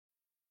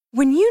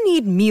When you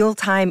need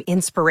mealtime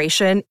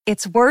inspiration,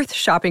 it's worth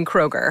shopping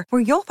Kroger,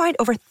 where you'll find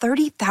over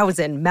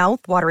 30,000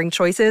 mouth-watering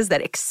choices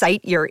that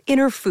excite your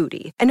inner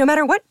foodie. And no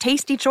matter what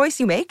tasty choice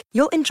you make,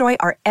 you'll enjoy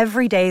our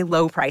everyday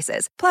low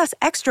prices, plus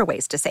extra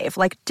ways to save,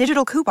 like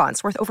digital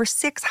coupons worth over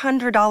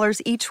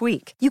 $600 each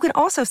week. You can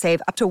also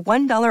save up to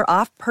 $1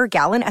 off per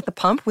gallon at the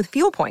pump with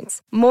fuel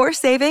points. More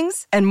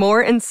savings and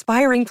more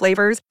inspiring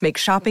flavors make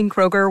shopping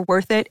Kroger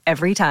worth it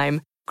every time.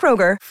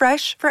 Kroger,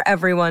 fresh for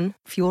everyone.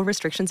 Fuel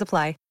restrictions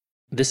apply.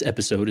 This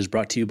episode is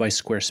brought to you by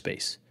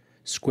Squarespace.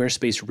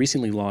 Squarespace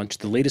recently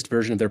launched the latest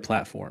version of their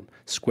platform,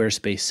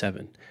 Squarespace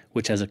 7,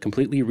 which has a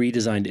completely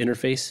redesigned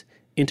interface,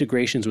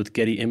 integrations with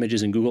Getty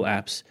Images and Google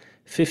Apps,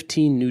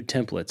 15 new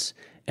templates,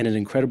 and an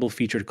incredible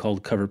feature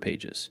called Cover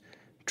Pages.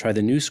 Try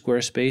the new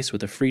Squarespace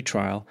with a free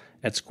trial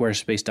at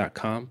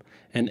squarespace.com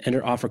and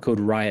enter offer code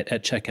RIOT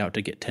at checkout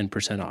to get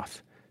 10%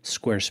 off.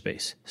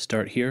 Squarespace.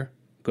 Start here,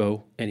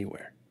 go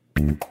anywhere.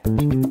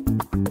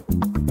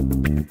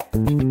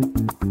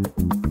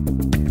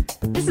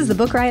 This is the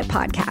Book Riot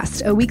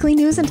Podcast, a weekly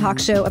news and talk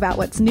show about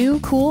what's new,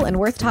 cool, and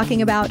worth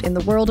talking about in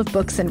the world of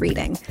books and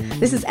reading.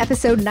 This is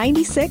episode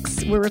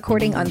 96. We're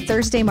recording on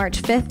Thursday,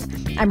 March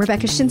 5th. I'm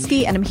Rebecca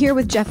Schinsky, and I'm here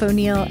with Jeff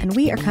O'Neill, and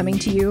we are coming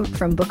to you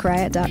from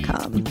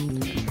bookriot.com.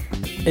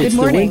 It's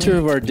the winter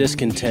of our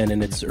discontent,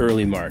 and it's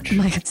early March.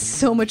 My God,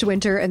 so much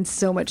winter and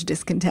so much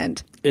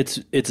discontent. It's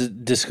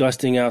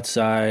disgusting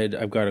outside.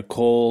 I've got a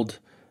cold.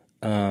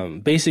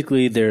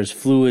 Basically, there's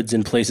fluids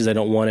in places I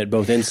don't want it,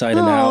 both inside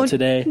and out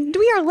today.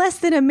 We are less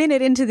than a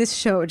minute into this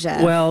show,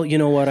 Jeff. Well, you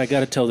know what? I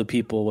got to tell the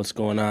people what's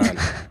going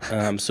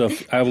on. So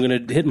I'm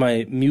going to hit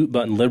my mute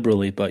button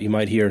liberally, but you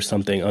might hear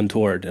something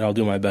untoward, and I'll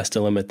do my best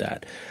to limit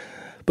that.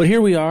 But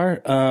here we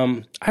are.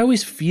 I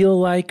always feel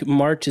like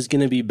March is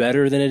going to be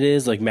better than it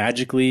is. Like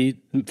magically,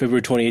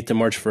 February 28th to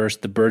March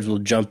 1st, the birds will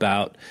jump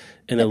out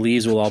and the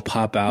leaves will all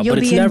pop out. You'll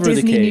but it's be never in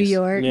Disney, the case. New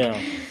York. Yeah.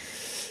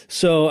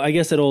 So I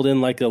guess that old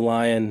in like a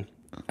lion,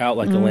 out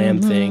like a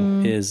lamb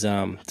thing is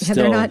still...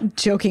 They're not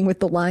joking with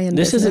the lion.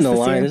 This isn't a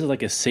lion. Year. This is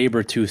like a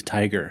saber-toothed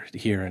tiger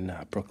here in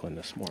Brooklyn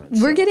this morning.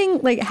 We're getting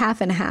like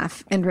half and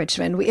half in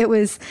Richmond. It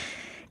was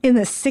in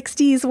the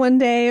 60s one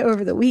day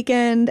over the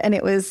weekend, and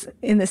it was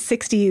in the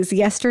 60s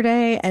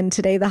yesterday, and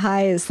today the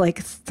high is like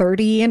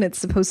 30, and it's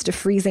supposed to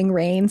freezing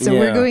rain. So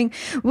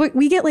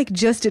we get like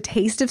just a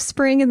taste of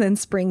spring, and then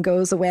spring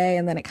goes away,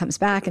 and then it comes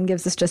back and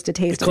gives us just a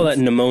taste. They call that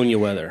pneumonia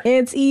weather.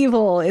 It's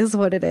evil is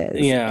what it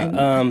is.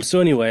 Yeah.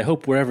 So anyway, I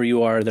hope wherever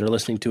you are that are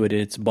listening to it,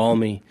 it's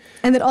balmy.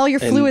 And that all your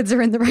fluids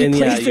are in the right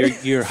places.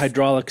 Yeah, your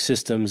hydraulic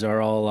systems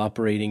are all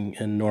operating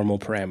in normal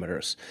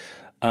parameters.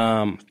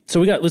 So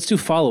let's do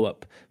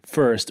follow-up.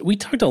 First, we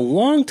talked a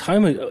long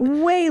time ago.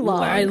 Way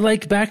long.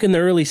 Like back in the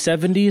early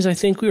 70s, I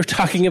think we were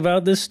talking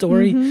about this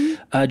story.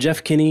 Mm-hmm.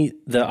 Jeff Kinney,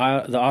 the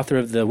author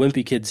of the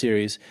Wimpy Kid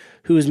series,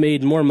 who has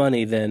made more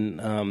money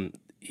than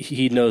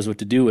he knows what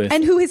to do with.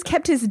 And who has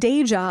kept his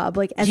day job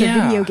as a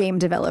video game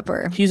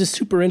developer. He's a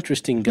super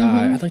interesting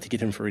guy. I'd like to get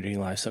him for Reading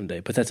Live someday,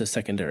 but that's a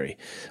secondary,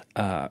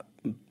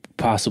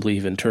 possibly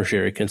even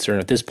tertiary concern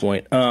at this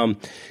point.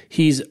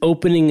 He's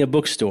opening a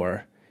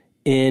bookstore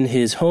in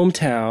his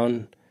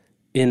hometown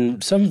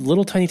in some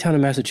little tiny town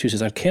in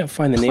Massachusetts. I can't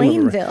find the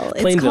name of it. Plainville.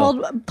 It's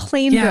called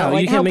Plainville. Yeah,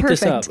 you can't make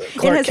perfect. this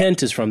up. Clark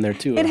Kent is from there,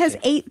 too. It has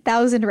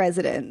 8,000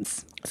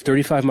 residents. It's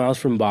 35 miles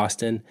from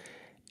Boston.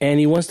 And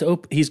he wants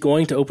to he's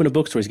going to open a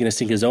bookstore. He's going to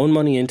sink his own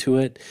money into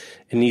it.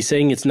 And he's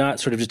saying it's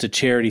not sort of just a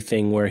charity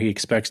thing where he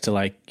expects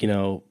to,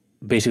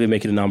 basically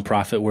make it a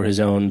nonprofit where his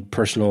own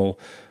personal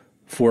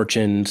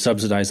fortune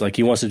subsidized. Like,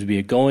 he wants it to be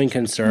a going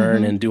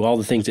concern and do all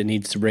the things it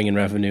needs to bring in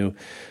revenue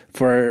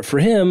for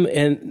him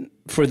and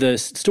for the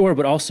store,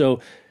 but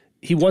also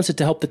he wants it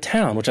to help the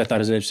town, which I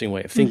thought is an interesting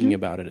way of thinking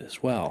about it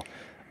as well.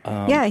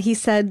 He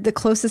said the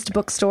closest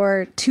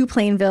bookstore to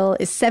Plainville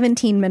is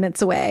 17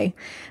 minutes away.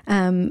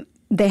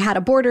 They had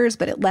a Borders,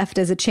 but it left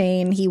as a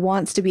chain. He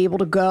wants to be able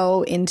to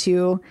go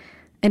into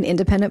an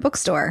independent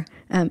bookstore.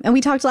 And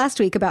we talked last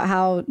week about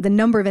how the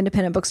number of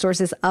independent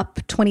bookstores is up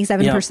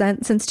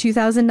 27% since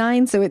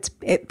 2009. So it's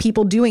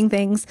people doing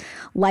things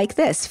like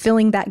this,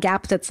 filling that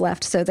gap that's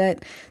left so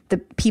that the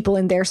people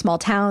in their small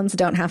towns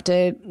don't have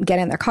to get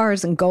in their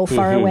cars and go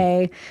far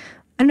away.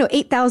 I don't know,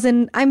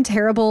 8,000. I'm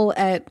terrible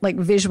at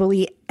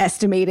visually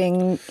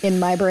estimating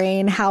in my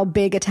brain how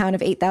big a town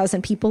of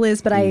 8,000 people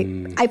is, but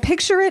I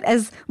picture it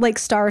as like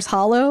Stars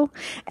Hollow,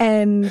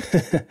 and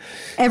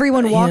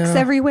everyone walks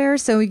everywhere,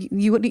 so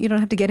you don't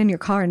have to get in your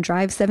car and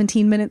drive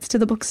 17 minutes to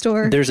the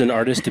bookstore. There's an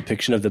artist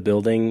depiction of the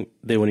building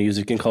they want to use.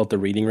 You can call it the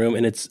reading room,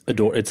 and it's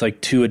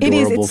like too adorable.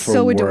 It is. It's for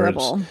so words.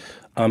 adorable.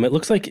 It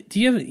looks like,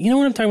 you know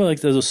what I'm talking about?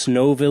 Like those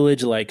Snow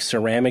Village, like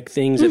ceramic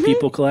things that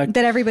people collect?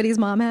 That everybody's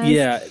mom has?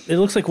 Yeah, it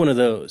looks like one of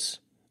those.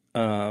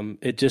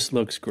 It just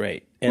looks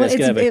great. And it's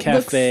going to have a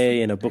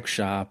cafe and a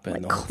bookshop.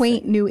 And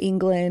quaint New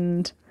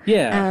England.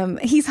 Yeah.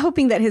 He's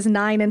hoping that his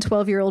 9 and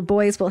 12-year-old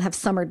boys will have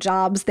summer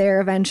jobs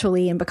there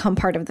eventually and become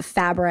part of the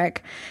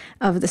fabric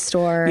of the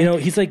store. You know,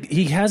 he's like,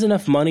 he has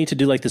enough money to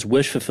do like this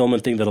wish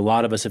fulfillment thing that a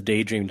lot of us have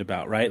daydreamed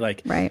about, right?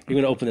 Like, right. You're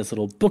going to open this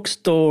little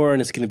bookstore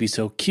and it's going to be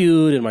so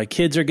cute and my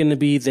kids are going to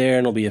be there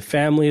and it'll be a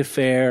family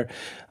affair.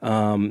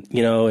 You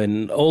know,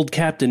 and old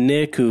Captain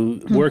Nick,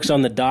 who works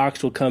on the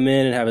docks, will come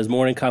in and have his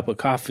morning cup of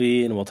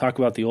coffee and we'll talk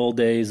about the old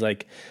days.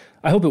 Like,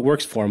 I hope it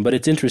works for him, but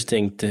it's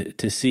interesting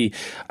to see.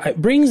 It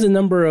brings a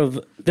number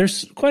of,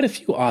 there's quite a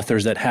few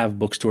authors that have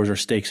bookstores or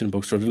stakes in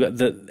bookstores. We've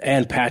got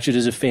Anne Patchett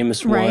is a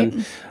famous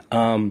one.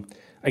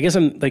 I guess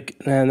I'm like,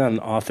 not an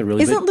author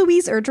really. Isn't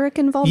Louise Erdrich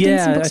involved in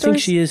some bookstores? Yeah, I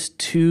think she is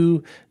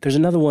too. There's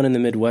another one in the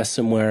Midwest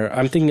somewhere.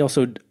 I'm thinking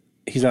also,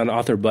 he's not an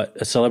author, but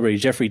a celebrity.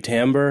 Jeffrey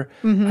Tambor,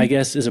 I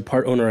guess, is a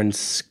part owner in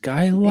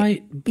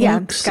Skylight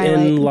Books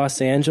in Los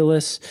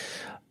Angeles.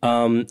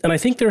 And I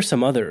think there are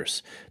some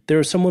others.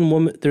 There's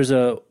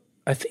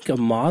I think a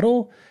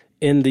model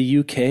in the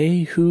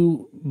UK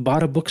who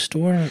bought a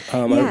bookstore. I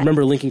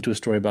remember linking to a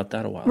story about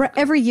that a while ago.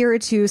 Every year or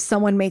two,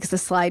 someone makes a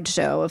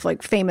slideshow of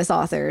like famous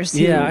authors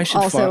who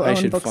also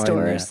own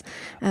bookstores.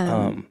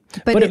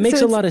 But it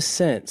makes a lot of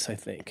sense, I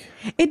think.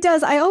 It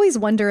does. I always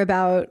wonder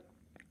about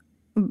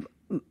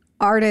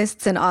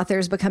artists and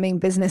authors becoming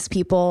business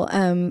people.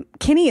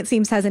 Kinney, it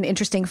seems, has an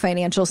interesting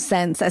financial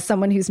sense as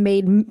someone who's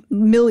made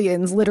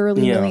millions,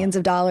 literally millions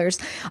of dollars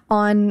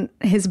on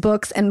his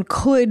books and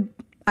could,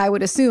 I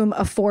would assume,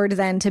 afford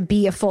then to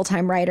be a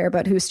full-time writer,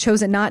 but who's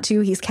chosen not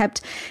to. He's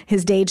kept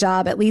his day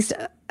job, at least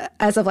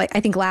as of like,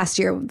 I think last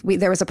year,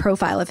 there was a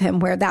profile of him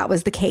where that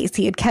was the case.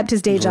 He had kept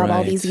his day job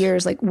all these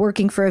years, like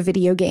working for a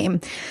video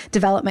game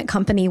development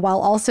company while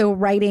also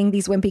writing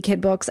these Wimpy Kid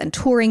books and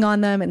touring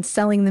on them and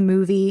selling the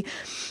movie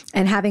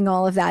and having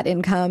all of that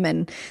income.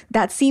 And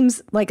that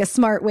seems like a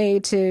smart way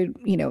to,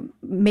 you know,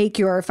 make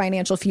your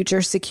financial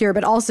future secure,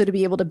 but also to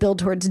be able to build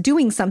towards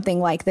doing something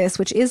like this,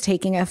 which is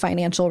taking a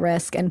financial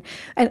risk. And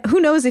who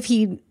knows if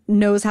he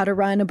knows how to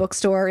run a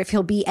bookstore, if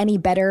he'll be any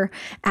better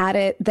at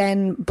it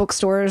than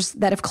bookstores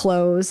that have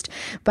closed.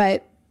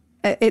 But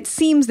it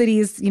seems that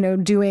he's, you know,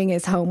 doing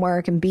his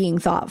homework and being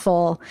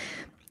thoughtful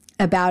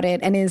about it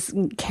and is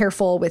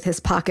careful with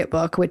his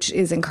pocketbook, which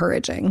is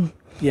encouraging.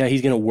 Yeah,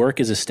 he's going to work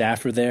as a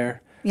staffer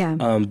there.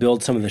 Yeah.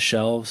 Build some of the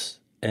shelves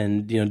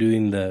and, you know,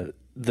 doing the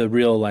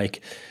real,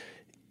 like,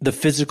 the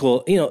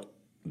physical, you know,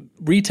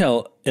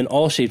 retail in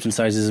all shapes and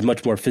sizes is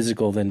much more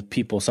physical than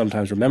people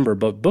sometimes remember,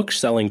 but book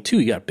selling too,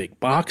 you got big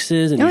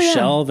boxes and you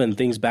shelve and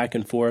things back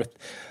and forth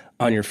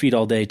on your feet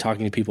all day,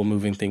 talking to people,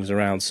 moving things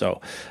around. So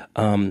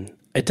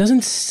it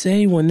doesn't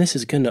say when this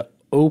is going to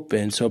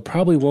open, so it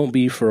probably won't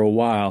be for a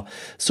while.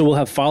 So we'll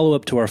have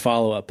follow-up to our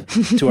follow-up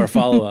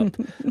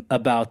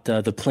about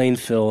the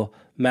Plainville,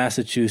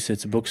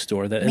 Massachusetts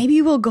bookstore. That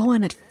maybe we'll go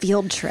on a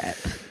field trip.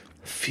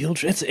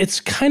 It's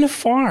kind of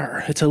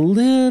far. It's a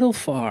little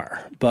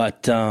far,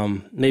 but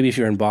maybe if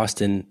you're in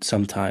Boston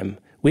sometime,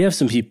 we have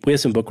some people. We have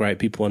some Book Riot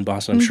people in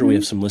Boston. I'm sure we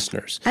have some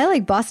listeners. I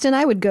like Boston.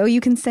 I would go.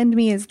 You can send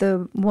me as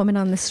the woman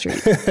on the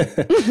street.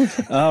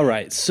 All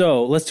right.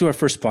 So let's do our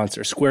first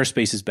sponsor.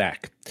 Squarespace is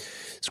back.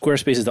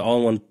 Squarespace is the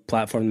all-in-one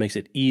platform that makes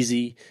it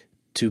easy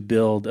to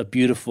build a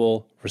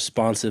beautiful,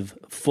 responsive,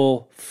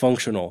 full,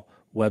 functional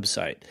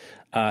website.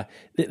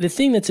 The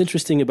thing that's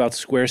interesting about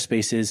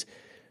Squarespace is,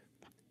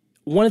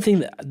 one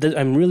thing that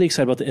I'm really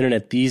excited about the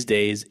internet these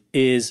days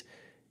is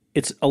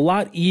it's a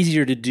lot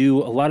easier to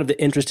do a lot of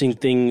the interesting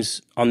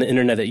things on the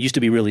internet that used to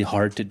be really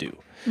hard to do.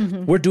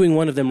 We're doing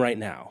one of them right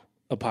now,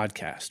 a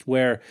podcast,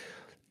 where,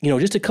 you know,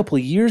 just a couple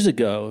of years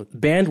ago,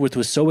 bandwidth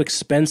was so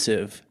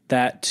expensive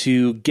that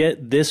to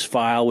get this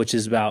file, which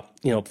is about,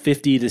 you know,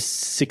 50 to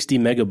 60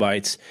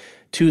 megabytes,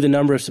 to the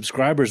number of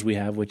subscribers we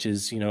have, which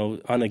is, you know,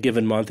 on a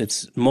given month,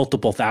 it's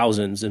multiple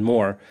thousands and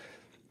more,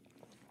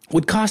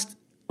 would cost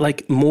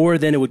like more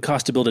than it would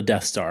cost to build a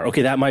Death Star.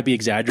 Okay, that might be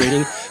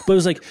exaggerating, but it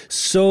was like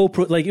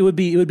it would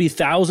be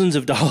thousands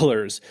of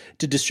dollars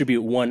to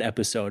distribute one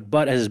episode.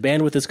 But as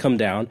bandwidth has come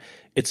down,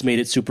 it's made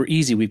it super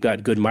easy. We've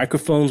got good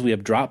microphones. We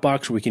have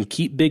Dropbox where we can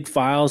keep big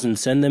files and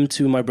send them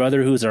to my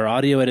brother, who's our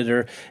audio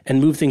editor,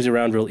 and move things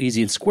around real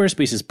easy. And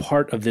Squarespace is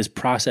part of this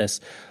process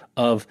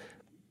of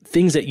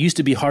things that used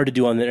to be hard to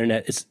do on the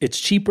internet. It's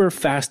cheaper,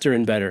 faster,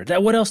 and better.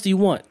 What else do you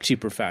want?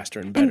 Cheaper,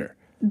 faster, and better.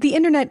 The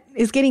internet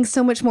is getting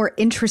so much more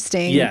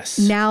interesting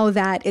now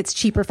that it's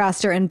cheaper,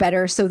 faster, and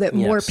better, so that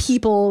more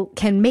people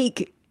can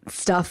make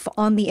stuff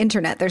on the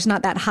internet. There's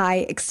not that high,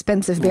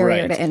 expensive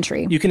barrier to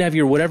entry. You can have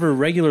your whatever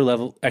regular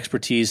level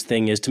expertise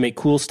thing is to make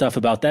cool stuff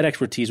about that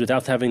expertise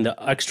without having the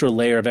extra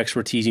layer of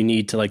expertise you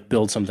need to like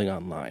build something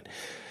online.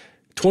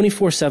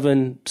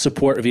 24/7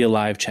 support via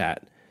live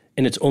chat.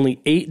 And it's only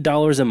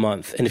 $8 a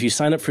month. And if you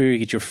sign up for it, you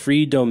get your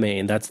free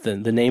domain. That's the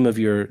name of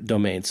your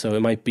domain. So it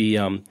might be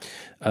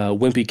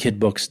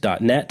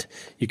wimpykidbooks.net.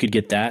 You could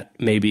get that,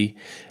 maybe.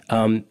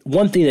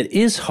 One thing that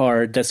is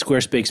hard that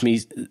Squarespace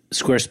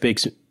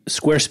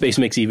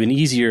makes even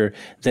easier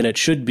than it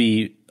should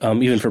be,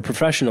 even for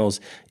professionals,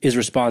 is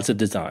responsive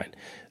design.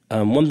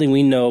 One thing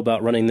we know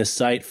about running this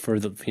site for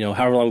the,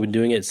 however long we've been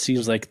doing it, it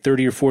seems like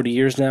 30 or 40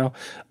 years now,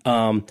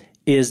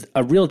 is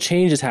a real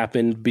change has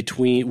happened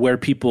between where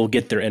people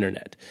get their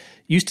internet.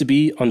 Used to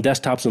be on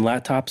desktops and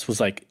laptops was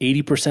like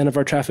 80% of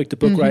our traffic to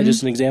Book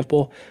just an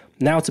example.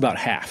 Now it's about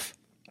half.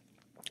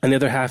 And the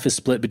other half is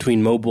split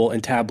between mobile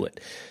and tablet.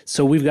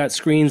 So we've got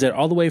screens that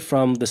all the way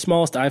from the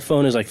smallest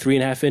iPhone is like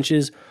 3.5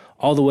 inches,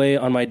 all the way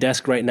on my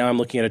desk right now, I'm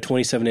looking at a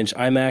 27-inch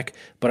iMac,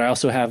 but I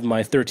also have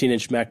my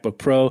 13-inch MacBook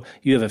Pro.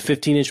 You have a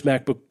 15-inch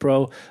MacBook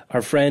Pro.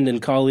 Our friend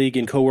and colleague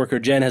and coworker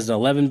Jen has an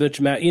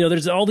 11-inch Mac.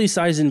 There's all these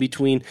sizes in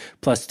between,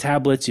 plus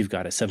tablets. You've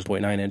got a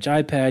 7.9-inch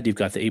iPad. You've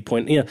got the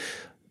 8.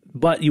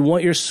 But you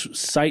want your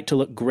site to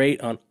look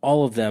great on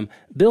all of them.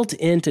 Built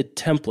into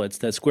templates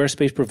that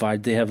Squarespace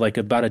provides, they have like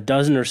about a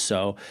dozen or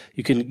so.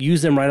 You can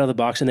use them right out of the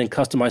box and then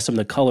customize some of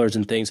the colors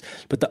and things.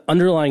 But the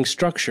underlying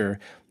structure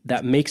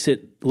that makes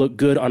it look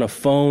good on a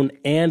phone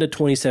and a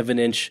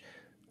 27-inch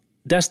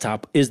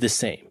desktop is the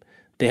same.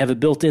 They have it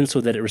built in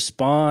so that it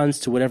responds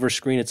to whatever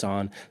screen it's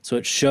on, so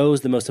it shows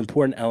the most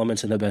important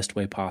elements in the best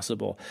way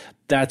possible.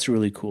 That's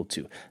really cool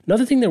too.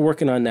 Another thing they're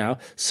working on now,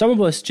 some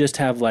of us just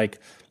have like,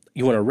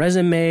 you want a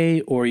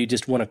resume or you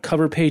just want a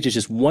cover page. It's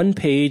just one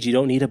page. You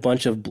don't need you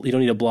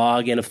don't need a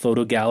blog and a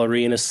photo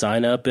gallery and a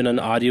sign up and an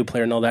audio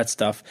player and all that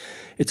stuff.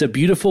 It's a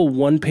beautiful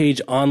one-page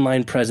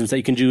online presence that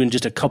you can do in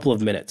just a couple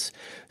of minutes.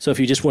 So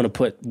if you just want to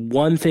put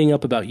one thing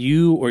up about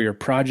you or your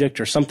project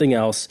or something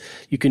else,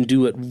 you can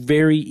do it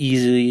very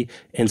easily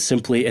and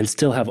simply and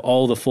still have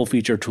all the full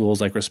feature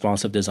tools like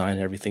responsive design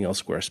and everything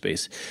else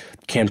Squarespace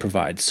can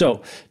provide.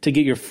 So to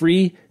get your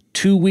free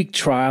 2-week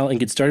trial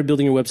and get started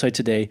building your website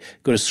today,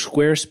 go to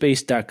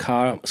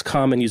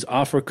squarespace.com and use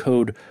offer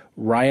code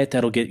RIOT.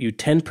 That'll get you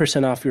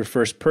 10% off your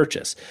first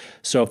purchase.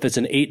 So if it's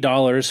an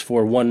 $8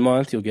 for 1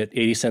 month, you'll get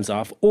 80 cents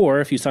off.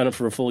 Or if you sign up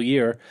for a full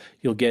year,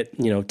 you'll get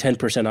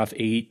 10% off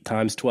 8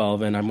 times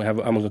 12. And I'm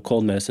a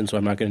cold medicine, so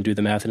I'm not going to do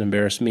the math and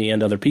embarrass me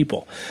and other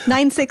people.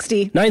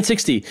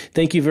 $960.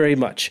 Thank you very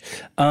much.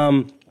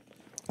 Go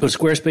to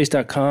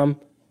squarespace.com.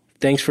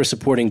 Thanks for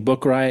supporting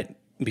Book Riot.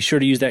 Be sure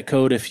to use that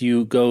code if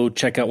you go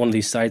check out one of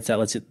these sites that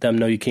lets them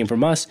know you came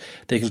from us.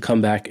 They can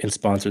come back and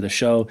sponsor the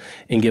show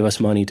and give us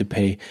money to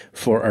pay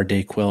for our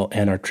Dayquil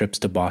and our trips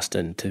to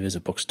Boston to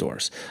visit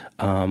bookstores.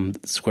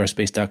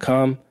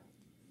 Squarespace.com.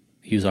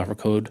 Use offer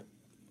code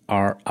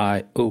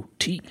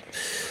RIOT.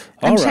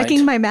 I'm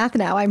checking my math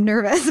now. I'm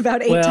nervous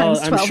about 8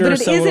 times 12,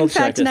 but it is in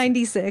fact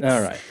 96. All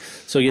right.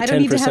 So you get 10% off that. I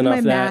don't need to have my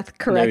math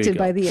corrected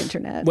by the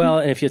internet. Well,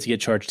 and if you have to get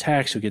charged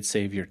tax, you get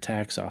save your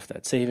tax off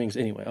that savings.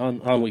 Anyway,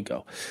 on we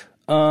go.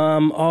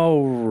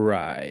 All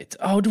right.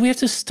 Oh, do we have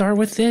to start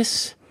with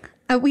this?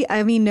 No, we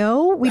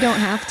don't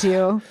have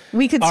to.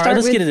 We could start. All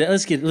right,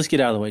 let's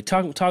get out of the way.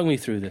 Talk me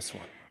through this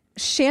one.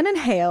 Shannon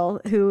Hale,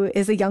 who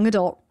is a young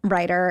adult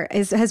writer,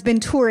 has been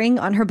touring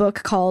on her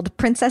book called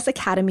Princess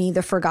Academy: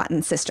 The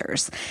Forgotten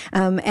Sisters.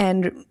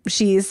 And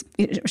she's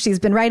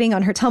been writing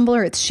on her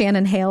Tumblr. It's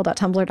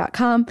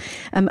shannonhale.tumblr.com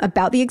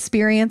about the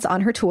experience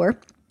on her tour.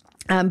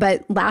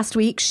 But last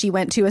week she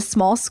went to a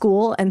small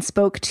school and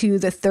spoke to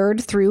the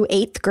 3rd through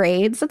 8th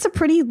grades. That's a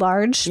pretty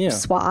large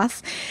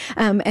swath.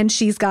 And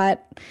she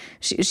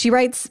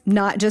writes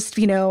not just,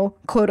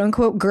 quote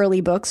unquote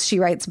girly books. She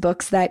writes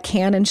books that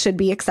can and should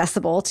be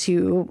accessible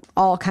to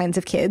all kinds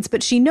of kids.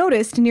 But she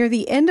noticed near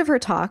the end of her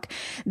talk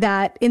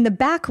that in the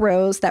back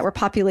rows that were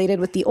populated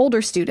with the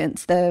older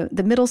students,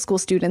 the middle school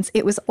students,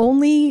 it was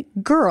only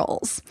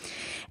girls.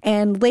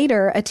 And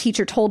later, a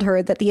teacher told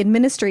her that the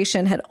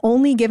administration had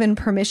only given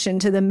permission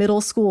to the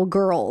middle school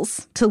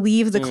girls to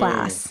leave the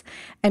class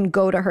and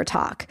go to her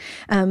talk.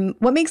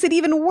 What makes it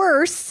even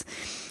worse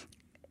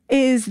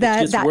is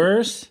that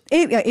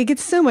it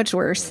gets so much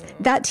worse.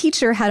 That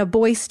teacher had a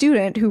boy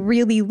student who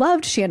really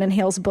loved Shannon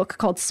Hale's book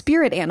called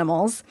Spirit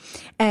Animals.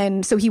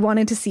 And so he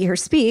wanted to see her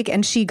speak,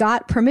 and she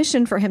got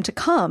permission for him to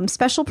come,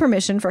 special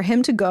permission for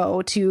him to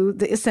go to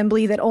the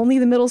assembly that only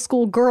the middle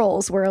school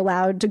girls were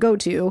allowed to go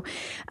to.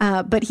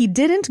 But he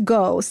didn't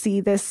go see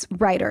this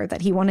writer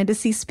that he wanted to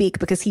see speak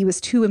because he was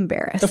too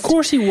embarrassed. Of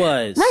course he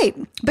was. Right.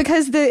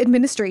 Because the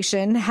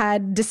administration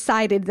had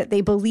decided that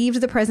they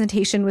believed the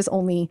presentation was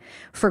only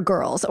for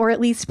girls, or at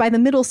least by the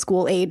middle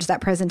school age, that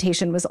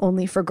presentation was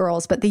only for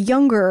girls, but the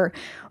younger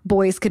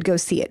boys could go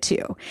see it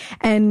too.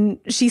 And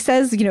she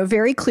says,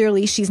 very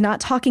clearly, she's not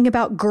talking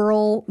about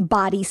girl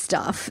body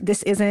stuff.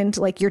 This isn't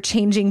like you're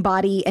changing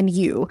body and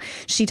you.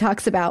 She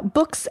talks about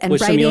books and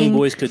which writing. Which some young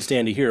boys could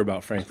stand to hear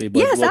about, frankly, but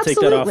yes, we'll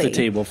absolutely. take that off the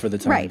table for the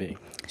time being.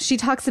 She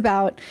talks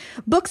about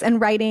books and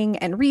writing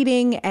and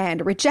reading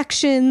and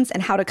rejections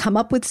and how to come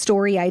up with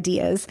story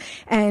ideas.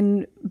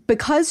 And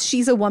because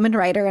she's a woman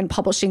writer and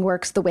publishing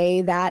works the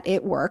way that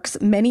it works,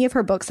 many of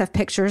her books have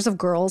pictures of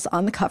girls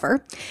on the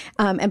cover.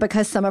 And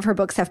because some of her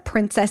books have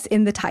princess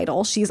in the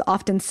title, she's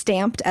often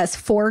stamped as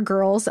for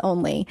girls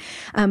only.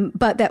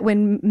 But that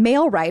when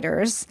male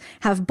writers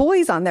have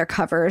boys on their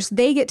covers,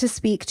 they get to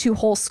speak to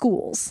whole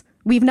schools.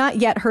 We've not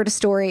yet heard a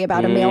story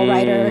about a male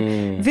writer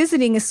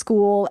visiting a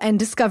school and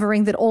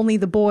discovering that only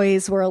the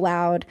boys were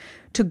allowed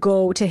to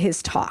go to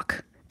his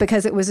talk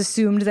because it was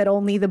assumed that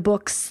only the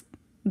books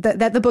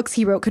that the books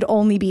he wrote could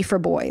only be for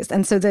boys.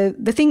 And so the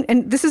thing,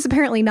 and this is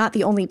apparently not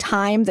the only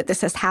time that this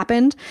has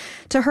happened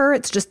to her.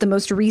 It's just the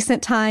most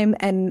recent time,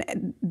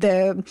 and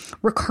the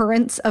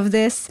recurrence of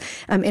this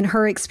in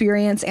her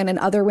experience and in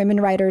other women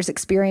writers'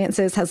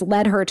 experiences has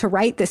led her to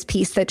write this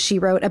piece that she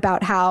wrote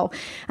about how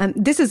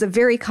this is a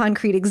very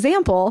concrete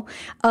example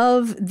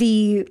of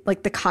the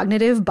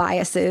cognitive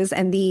biases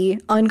and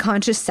the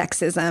unconscious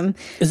sexism.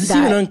 Is this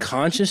even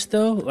unconscious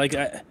though?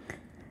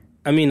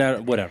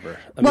 Whatever.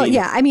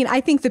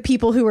 I think the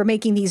people who were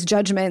making these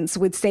judgments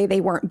would say they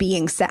weren't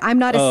being I'm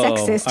not a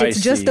sexist. It's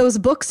just those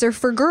books are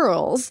for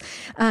girls.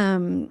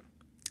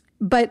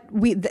 But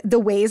the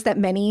ways that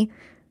many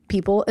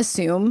people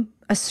assume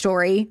a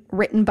story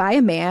written by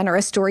a man or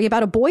a story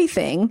about a boy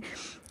thing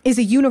is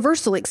a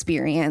universal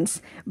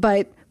experience,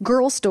 but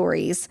girl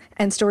stories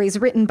and stories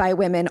written by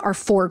women are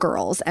for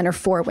girls and are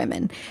for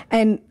women.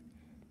 And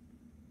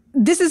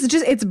this is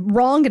it's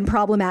wrong and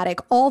problematic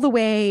all the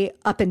way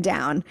up and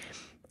down.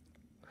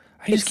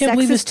 I just can't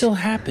believe this still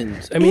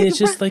happens. I mean, it's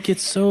just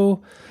it's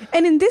so...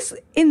 And in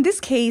this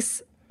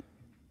case,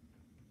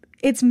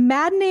 it's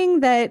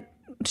maddening that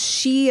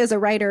she as a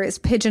writer is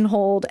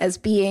pigeonholed as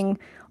being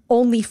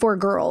only for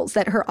girls,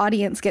 that her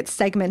audience gets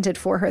segmented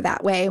for her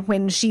that way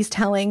when she's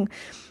telling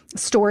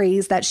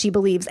stories that she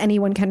believes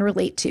anyone can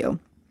relate to.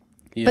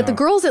 Yeah. But the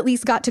girls at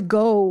least got to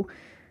go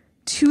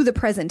to the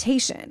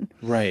presentation.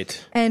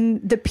 Right.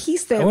 And the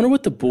piece that... I wonder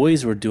what the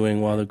boys were doing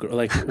while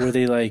were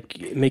they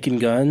making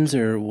guns,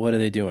 or what are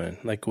they doing?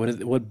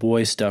 What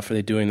boy stuff are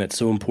they doing that's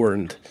so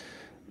important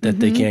that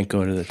they can't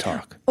go to the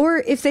talk? Or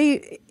if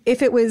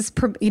it was,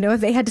 if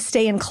they had to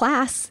stay in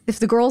class, if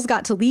the girls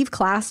got to leave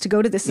class to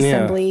go to this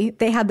assembly,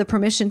 they had the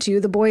permission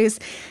to. The boys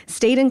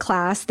stayed in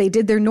class. They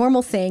did their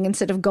normal thing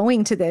instead of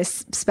going to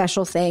this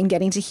special thing,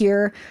 getting to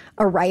hear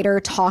a writer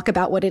talk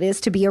about what it is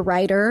to be a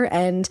writer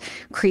and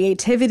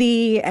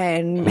creativity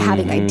and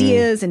having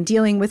ideas and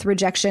dealing with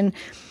rejection.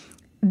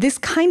 This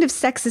kind of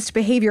sexist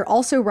behavior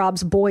also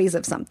robs boys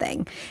of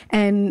something.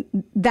 And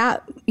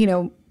that,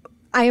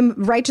 I am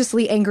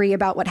righteously angry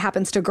about what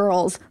happens to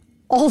girls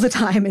all the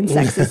time in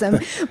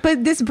sexism,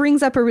 but this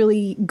brings up a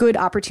really good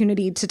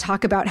opportunity to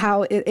talk about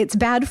how it's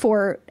bad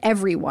for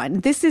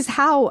everyone. This is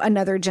how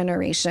another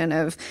generation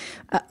of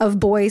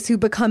boys who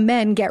become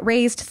men get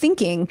raised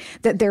thinking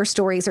that their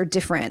stories are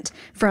different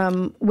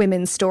from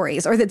women's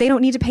stories, or that they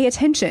don't need to pay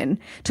attention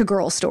to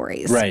girl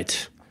stories.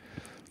 Right.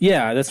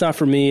 Yeah, that's not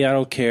for me. I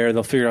don't care.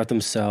 They'll figure it out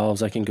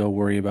themselves. I can go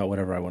worry about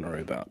whatever I want to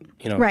worry about.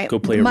 Go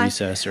play a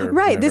recess or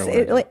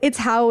whatever. It's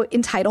how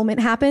entitlement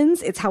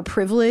happens. It's how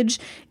privilege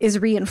is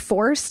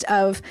reinforced.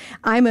 Of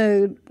I'm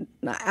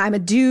a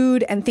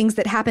dude, and things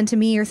that happen to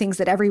me are things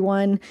that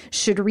everyone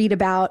should read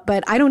about.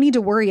 But I don't need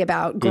to worry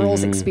about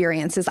girls'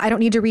 experiences. I don't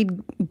need to read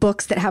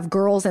books that have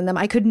girls in them.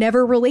 I could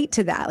never relate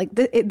to that.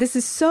 This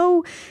is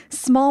so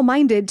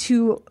small-minded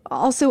to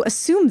also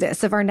assume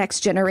this of our next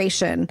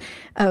generation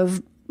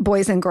of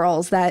boys and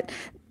girls, that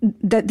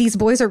these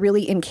boys are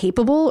really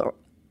incapable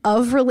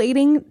of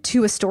relating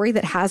to a story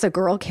that has a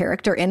girl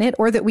character in it,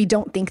 or that we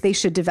don't think they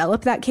should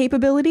develop that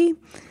capability.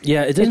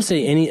 Yeah, it didn't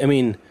say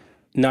any,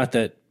 not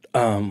that,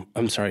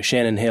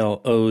 Shannon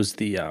Hale owes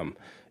the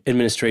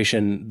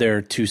administration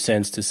their 2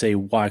 cents to say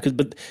why,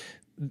 but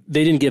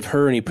they didn't give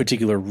her any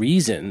particular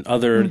reason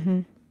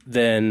other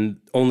than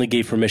only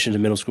gave permission to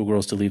middle school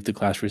girls to leave the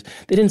classrooms.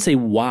 They didn't say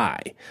why.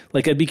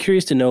 I'd be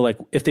curious to know,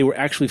 if they were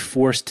actually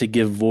forced to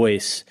give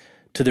voice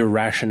to their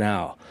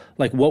rationale,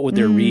 what would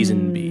their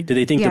reason be? Did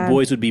they think the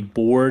boys would be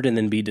bored and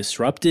then be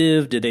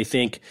disruptive? Did they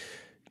think,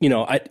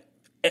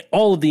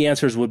 all of the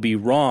answers would be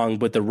wrong,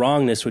 but the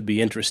wrongness would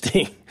be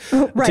interesting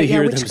to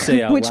hear them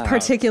say out loud. Which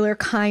particular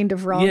kind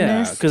of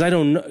wrongness? Yeah, because I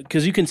don't know,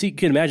 because you can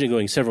imagine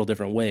going several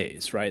different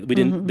ways, right? We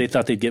didn't. They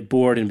thought they'd get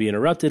bored and be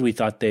interrupted. We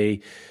thought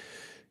that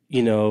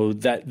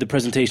the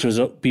presentation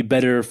would be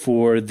better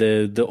for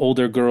the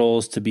older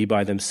girls to be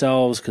by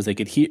themselves because they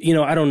could hear,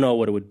 I don't know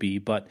what it would be,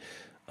 but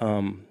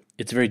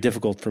it's very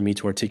difficult for me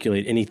to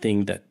articulate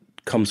anything that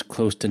comes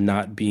close to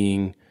not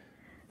being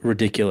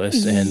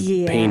ridiculous and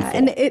painful.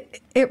 And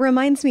it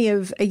reminds me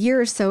of a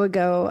year or so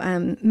ago,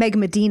 Meg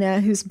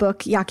Medina, whose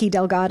book Yaqui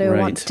Delgado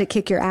Wants to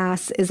Kick Your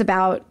Ass, is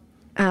about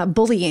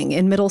bullying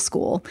in middle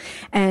school.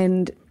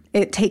 And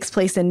it takes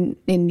place in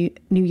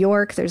New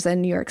York. There's a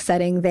New York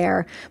setting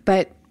there,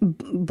 but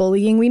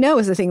bullying, we know,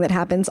 is a thing that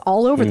happens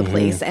all over the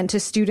place, and to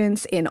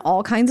students in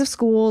all kinds of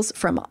schools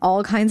from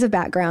all kinds of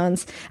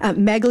backgrounds.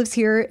 Meg lives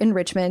here in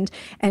Richmond,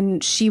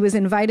 and she was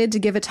invited to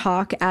give a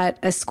talk at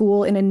a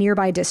school in a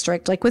nearby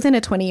district, within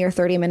a 20 or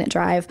 30-minute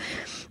drive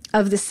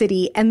of the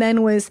city, and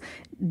then was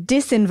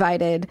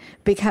disinvited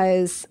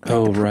because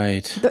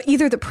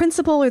either the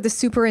principal or the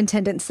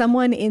superintendent,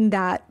 someone in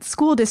that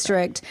school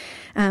district,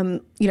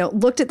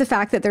 looked at the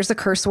fact that there's a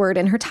curse word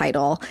in her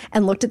title,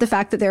 and looked at the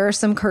fact that there are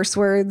some curse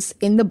words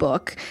in the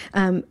book,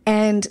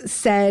 and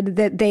said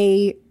that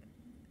they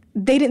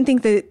didn't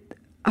think that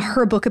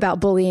her book about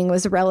bullying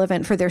was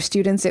relevant for their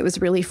students. It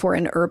was really for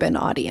an urban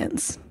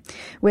audience,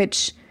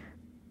 which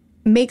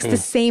makes the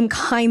same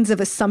kinds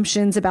of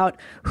assumptions about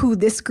who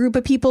this group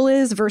of people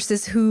is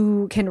versus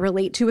who can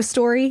relate to a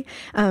story,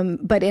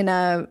 but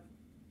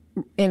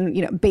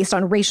based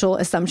on racial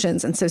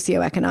assumptions and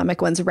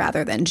socioeconomic ones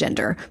rather than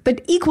gender,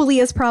 but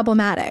equally as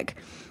problematic.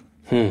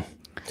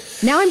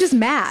 Now I'm just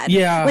mad.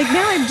 Yeah. Like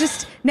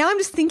now I'm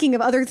just thinking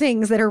of other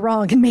things that are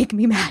wrong and make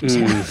me mad,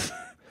 Jeff.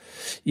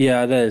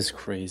 Yeah, that is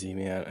crazy,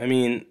 man. I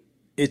mean,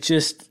 it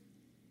just...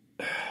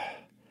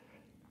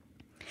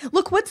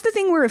 Look, what's the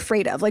thing we're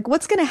afraid of? Like,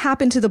 what's going to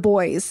happen to the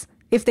boys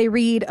if they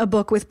read a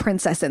book with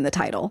princess in the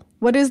title?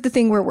 What is the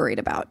thing we're worried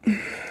about?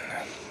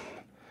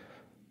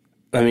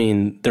 I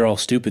mean, they're all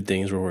stupid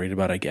things we're worried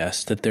about, I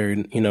guess. That they're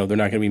not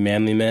going to be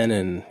manly men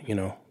and,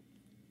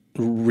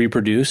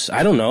 reproduce.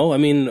 I don't know. I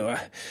mean,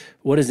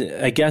 what is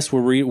it? I guess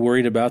we're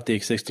worried about the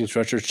existing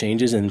structure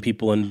changes and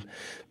people in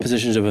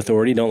positions of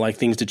authority don't like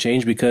things to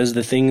change because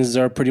the things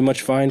are pretty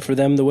much fine for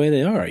them the way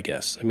they are, I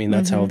guess. I mean,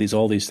 that's how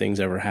all these things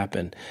ever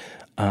happen.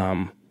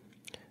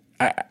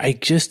 I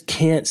just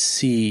can't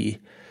see.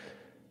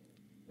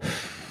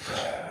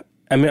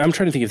 I mean, I'm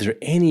trying to think if there's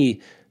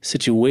any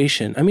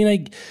situation. I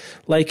mean,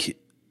 like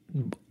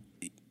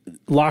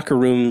locker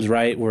rooms,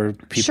 right, where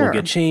people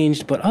get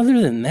changed. But other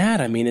than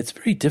that, I mean, it's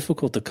very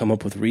difficult to come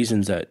up with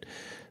reasons that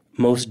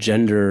most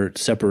gender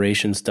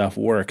separation stuff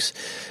works.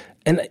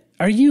 And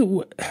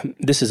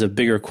this is a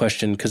bigger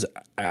question because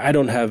I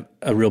don't have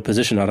a real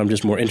position on it. I'm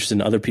just more interested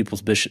in other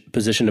people's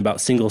position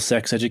about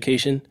single-sex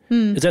education.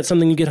 Is that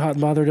something you get hot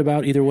and bothered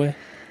about either way?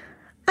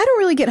 I don't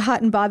really get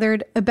hot and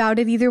bothered about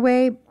it either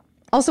way.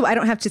 Also, I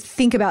don't have to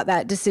think about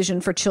that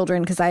decision for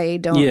children because I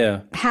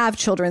don't have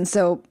children.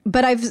 So,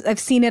 but I've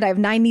seen it. I have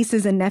 9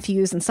 nieces and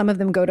nephews, and some of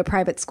them go to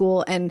private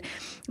school. And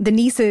the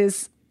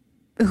nieces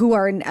who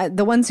are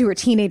the ones who are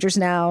teenagers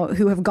now,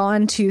 who have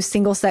gone to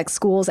single-sex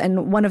schools,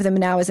 and one of them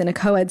now is in a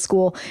co-ed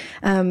school,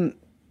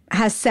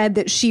 has said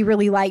that she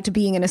really liked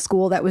being in a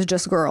school that was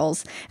just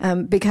girls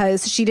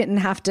because she didn't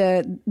have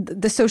to,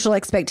 the social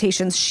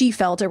expectations she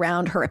felt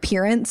around her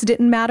appearance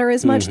didn't matter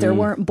as much. There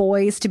weren't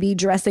boys to be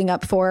dressing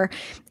up for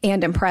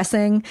and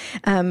impressing.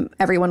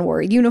 Everyone wore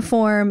a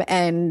uniform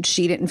and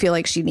she didn't feel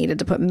like she needed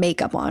to put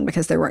makeup on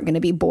because there weren't going to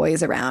be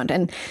boys around.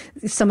 And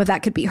some of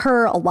that could be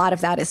her. A lot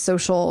of that is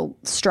social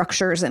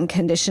structures and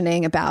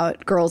conditioning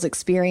about girls'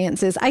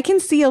 experiences. I can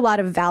see a lot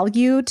of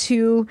value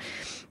to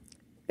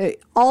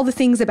all the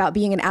things about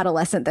being an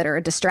adolescent that are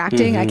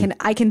distracting.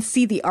 I can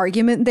see the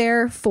argument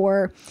there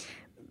for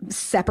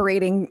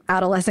separating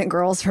adolescent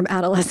girls from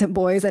adolescent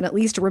boys and at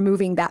least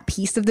removing that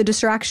piece of the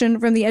distraction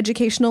from the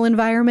educational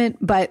environment.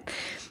 But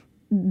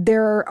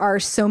there are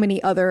so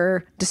many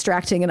other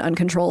distracting and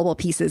uncontrollable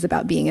pieces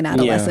about being an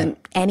adolescent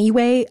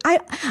anyway. I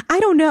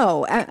don't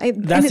know.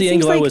 That's the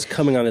angle I was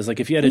coming on. Is like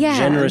if you had a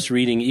generous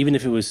reading, even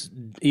if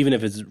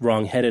it's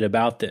wrong-headed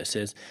about this,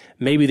 is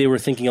maybe they were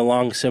thinking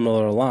along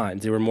similar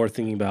lines. They were more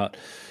thinking about,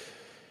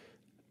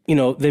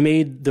 they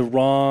made the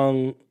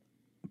wrong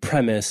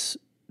premise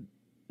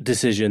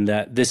decision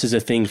that this is a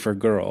thing for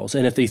girls.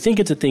 And if they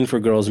think it's a thing for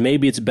girls,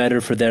 maybe it's better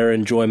for their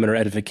enjoyment or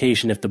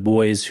edification if the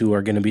boys who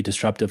are going to be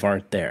disruptive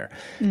aren't there.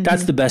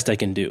 That's the best I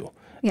can do.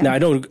 Yeah. Now, I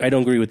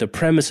don't agree with the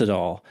premise at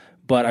all,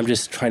 but I'm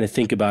just trying to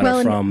think about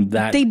it from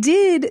that. They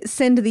did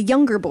send the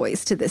younger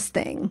boys to this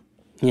thing.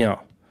 Yeah.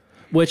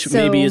 Which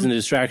maybe isn't a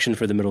distraction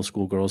for the middle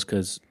school girls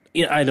because,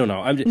 I don't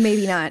know.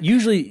 Maybe not.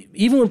 Usually,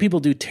 even when people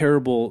do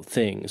terrible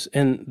things,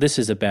 and this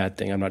is a bad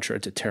thing, I'm not sure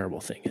it's a terrible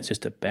thing, it's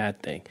just a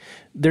bad thing,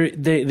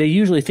 they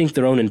usually think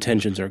their own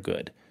intentions are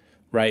good,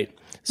 right?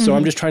 So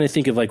I'm just trying to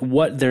think of like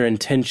what their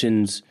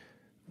intentions,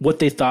 what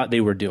they thought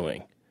they were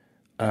doing.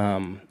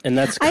 And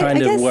that's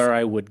kind of where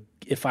I would,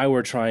 if I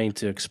were trying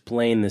to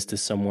explain this to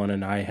someone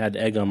and I had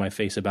egg on my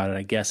face about it,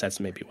 I guess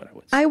that's maybe what I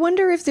would say. I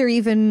wonder if there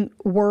even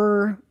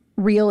were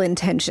real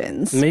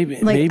intentions.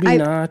 Maybe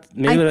not.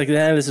 Maybe they're like,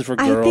 this is for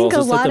girls. I think a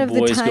lot let of the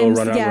boys the times, go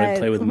run out and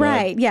play with mud.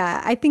 Right,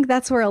 yeah. I think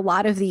that's where a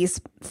lot of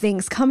these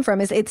things come from,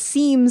 is it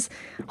seems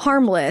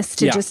harmless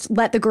to just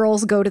let the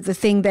girls go to the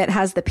thing that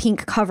has the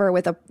pink cover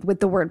with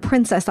the word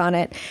princess on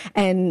it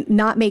and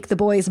not make the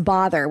boys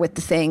bother with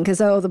the thing because,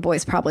 the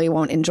boys probably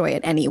won't enjoy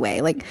it anyway.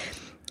 Like,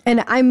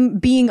 and I'm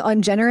being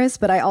ungenerous,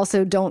 but I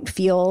also don't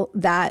feel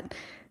that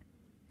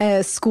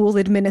a school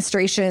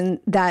administration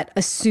that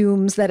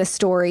assumes that a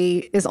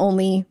story is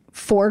only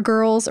for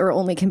girls or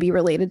only can be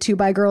related to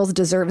by girls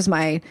deserves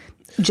my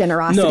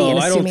generosity in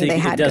assuming they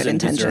had good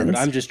intentions.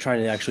 I'm just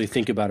trying to actually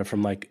think about it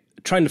from like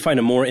trying to find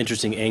a more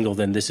interesting angle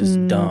than this is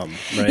dumb,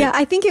 right? Yeah,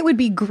 I think it would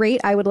be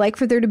great. I would like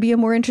for there to be a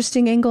more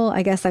interesting angle.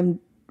 I guess I'm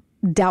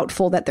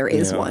doubtful that there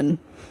is one.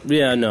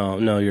 Yeah,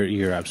 no,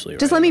 you're absolutely right.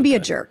 Just let me be a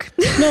jerk.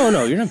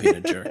 No, you're not being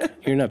a jerk.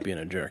 You're not being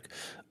a jerk.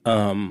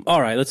 All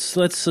right, let's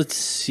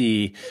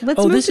see. Let's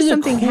move this to is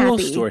something a cool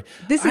happy. story.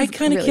 I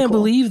kind of really can't cool.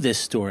 believe this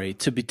story.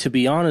 To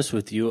be honest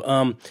with you,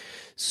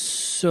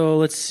 so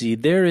let's see.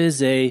 There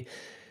is a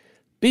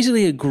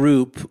basically a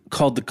group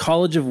called the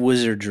College of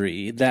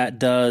Wizardry that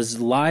does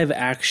live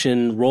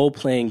action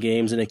role-playing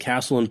games in a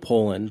castle in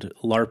Poland,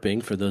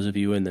 LARPing, for those of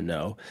you in the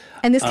know.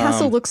 And this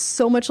castle looks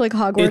so much like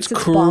Hogwarts. It's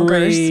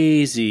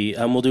crazy.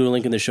 We'll do a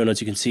link in the show notes.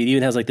 You can see it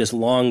even has like this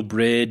long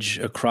bridge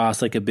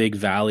across like a big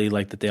valley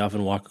like that they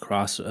often walk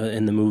across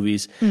in the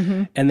movies.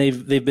 Mm-hmm. And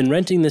they've been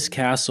renting this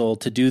castle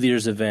to do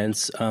these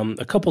events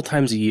a couple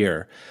times a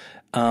year.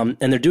 And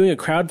they're doing a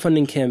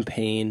crowdfunding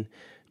campaign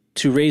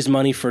to raise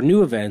money for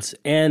new events.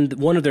 And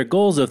one of their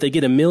goals, though, if they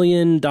get $1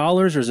 million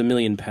or is it £1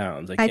 million?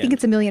 I think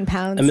it's £1 million.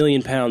 £1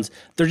 million.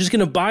 They're just going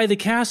to buy the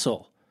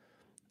castle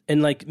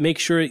and like make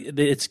sure that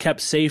it's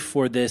kept safe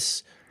for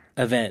this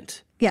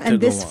event. Yeah,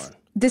 and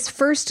this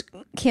first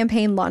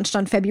campaign launched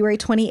on February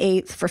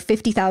 28th for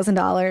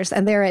 $50,000,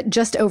 and they're at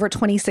just over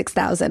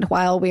 $26,000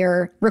 while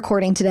we're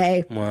recording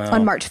today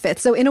on March 5th.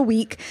 So in a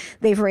week,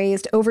 they've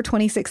raised over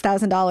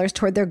 $26,000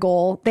 toward their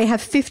goal. They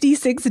have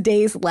 56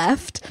 days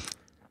left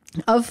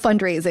of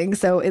fundraising,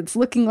 so it's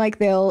looking like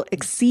they'll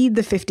exceed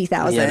the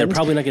 50,000. Yeah, they're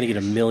probably not going to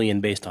get $1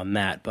 million based on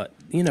that, but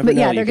you never know. But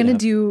yeah, they're going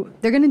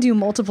to do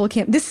multiple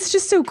This is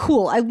just so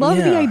cool. I love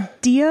the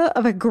idea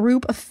of a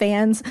group of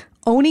fans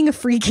owning a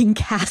freaking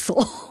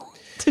castle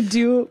to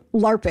do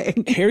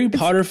LARPing. Harry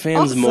Potter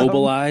fans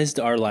mobilized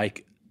are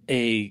like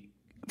a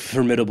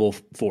formidable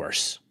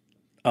force.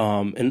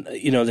 And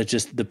you know that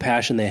just the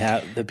passion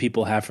that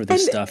people have for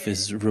this stuff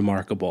is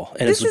remarkable,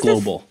 and it's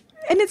global.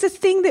 And it's a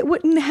thing that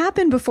wouldn't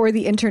happen before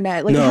the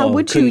internet. Like, how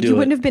would you? You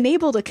wouldn't have been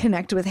able to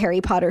connect with Harry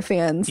Potter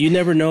fans. You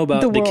never know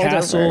about the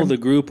castle, the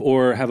group,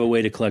 or have a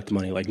way to collect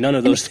money. Like, none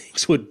of those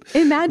things would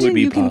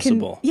be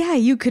possible.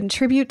 You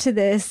contribute to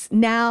this.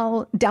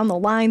 Now, down the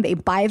line, they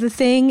buy the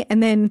thing,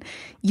 and then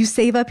you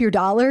save up your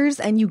dollars,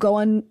 and you go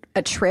on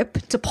a trip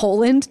to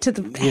Poland to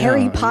the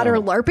Harry Potter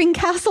LARPing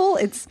castle.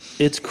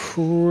 It's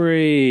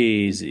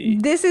crazy.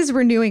 This is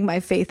renewing my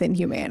faith in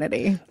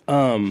humanity.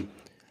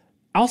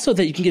 Also,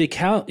 that you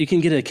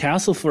can get a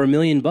castle for $1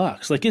 million.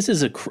 Like, this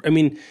is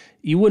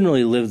you wouldn't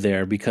really live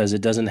there because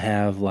it doesn't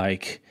have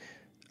like,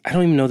 I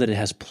don't even know that it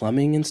has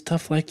plumbing and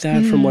stuff like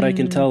that. From what I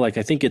can tell, like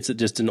I think it's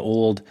just an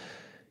old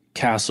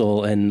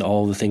castle and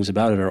all the things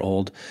about it are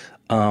old.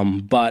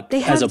 But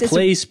as a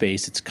play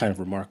space, it's kind of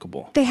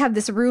remarkable. They have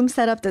this room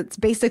set up that's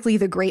basically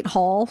the Great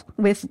Hall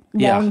with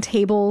long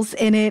tables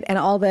in it, and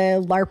all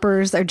the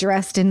LARPers are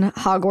dressed in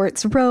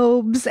Hogwarts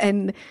robes,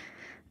 and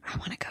I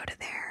want to go to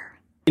there.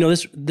 You know,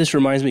 this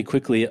reminds me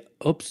quickly,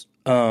 of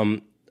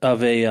another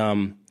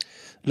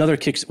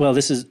Kickstarter. Well,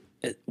 this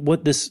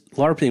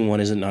LARPing one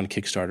isn't on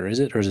Kickstarter, is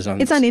it? Or is it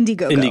on? It's on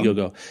Indiegogo.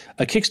 Indiegogo.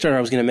 A Kickstarter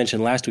I was going to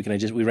mention last week,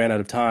 and we ran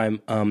out of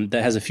time.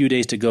 That has a few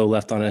days to go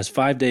left on it. It has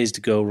 5 days to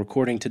go.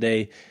 Recording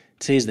today.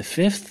 Today's the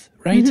 5th,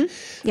 right?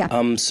 Mm-hmm.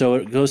 Yeah. So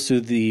it goes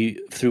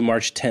through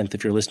March 10th.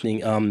 If you're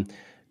listening,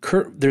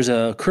 there's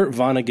a Kurt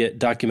Vonnegut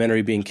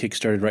documentary being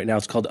kickstarted right now.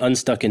 It's called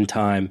Unstuck in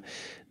Time.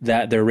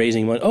 That they're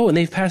raising money. Oh, and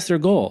they've passed their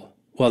goal.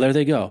 Well, there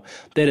they go.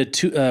 They had a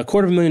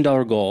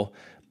 $250,000 goal,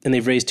 and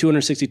they've raised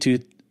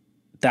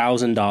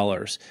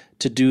 $262,000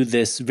 to do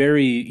this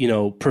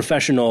very,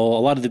 professional.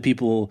 A lot of the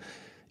people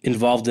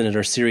involved in it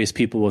are serious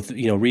people with,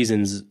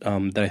 reasons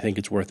that I think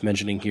it's worth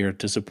mentioning here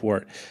to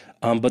support.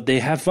 But they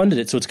have funded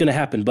it, so it's going to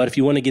happen. But if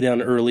you want to get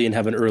on early and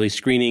have an early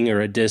screening or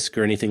a disc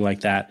or anything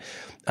like that,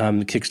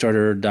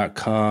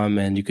 Kickstarter.com,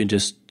 and you can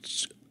just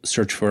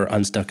search for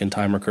Unstuck in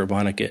Time or Kurt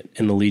Vonnegut,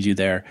 and it'll lead you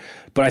there.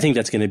 But I think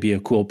that's going to be a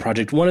cool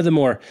project. One of the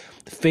more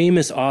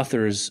famous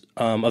authors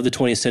of the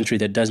 20th century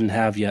that doesn't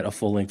have yet a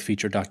full-length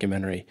feature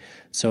documentary.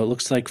 So it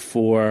looks like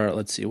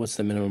let's see, what's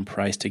the minimum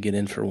price to get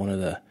in for one of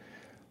the,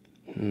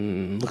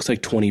 looks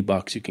like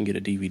 $20 you can get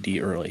a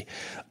DVD early.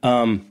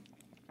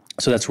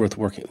 So that's worth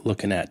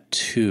looking at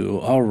too.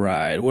 All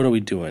right, what are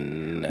we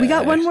doing next? We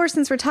got one more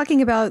since we're talking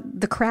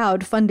about the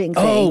crowdfunding things.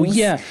 Oh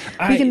yeah,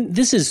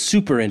 this is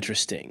super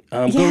interesting.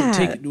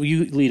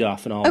 You lead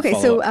off and I'll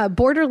follow up.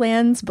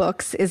 Borderlands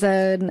Books is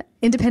an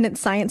independent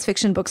science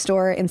fiction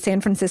bookstore in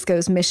San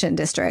Francisco's Mission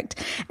District,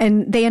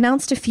 and they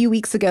announced a few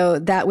weeks ago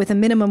that with a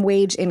minimum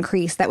wage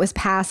increase that was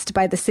passed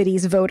by the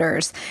city's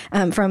voters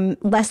from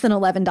less than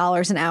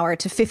 $11 an hour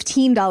to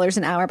 $15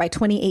 an hour by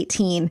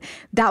 2018,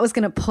 that was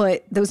going to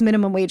put those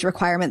minimum wage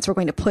requirements were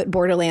going to put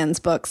Borderlands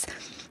Books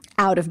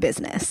out of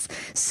business.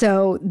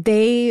 So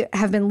they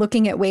have been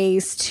looking at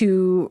ways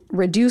to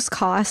reduce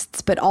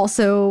costs, but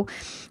also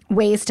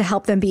ways to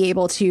help them be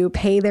able to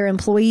pay their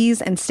employees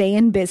and stay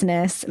in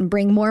business and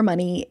bring more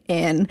money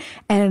in.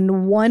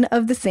 And one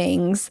of the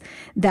things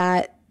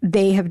that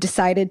they have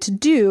decided to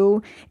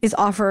do is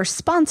offer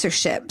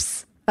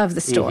sponsorships of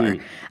the store.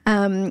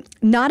 Mm-hmm.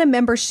 Not a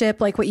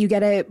membership like what you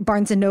get at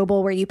Barnes &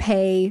 Noble where you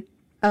pay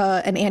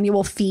an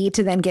annual fee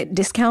to then get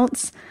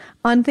discounts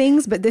on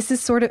things, but this is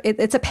sort of,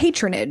 it's a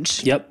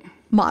patronage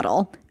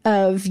model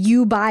of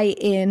you buy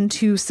in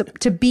to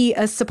be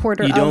a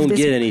supporter of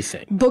this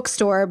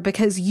bookstore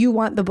because you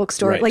want the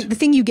bookstore. Right. Like the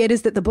thing you get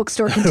is that the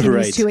bookstore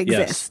continues to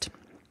exist. Yes.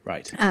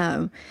 Right.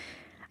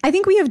 I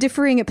think we have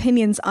differing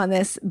opinions on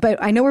this, but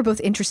I know we're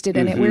both interested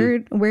in it.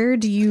 Where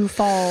do you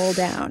fall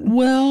down?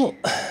 Well,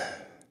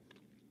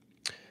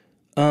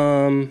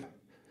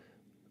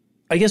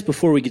 I guess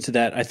before we get to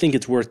that, I think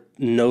it's worth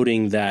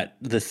noting that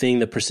the thing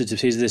that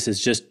precipitates this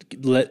is just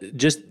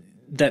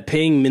that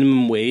paying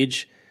minimum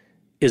wage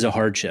is a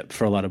hardship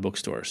for a lot of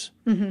bookstores.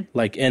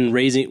 Like, and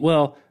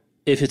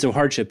if it's a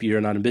hardship, you're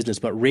not in business,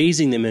 but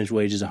raising the minimum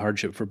wage is a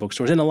hardship for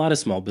bookstores and a lot of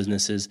small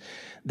businesses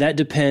that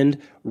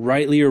depend,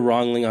 rightly or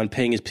wrongly, on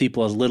paying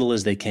people as little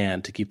as they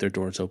can to keep their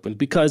doors open.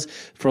 Because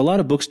for a lot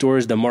of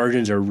bookstores, the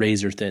margins are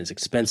razor thin. It's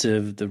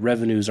expensive. The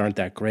revenues aren't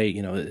that great.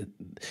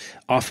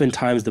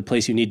 Oftentimes the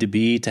place you need to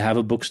be to have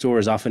a bookstore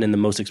is often in the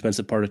most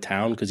expensive part of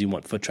town because you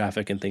want foot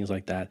traffic and things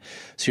like that.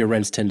 So your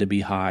rents tend to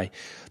be high.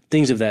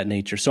 Things of that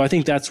nature. So I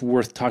think that's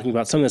worth talking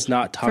about. Something that's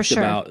not talked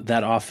about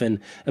that often.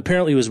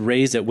 Apparently, it was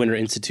raised at Winter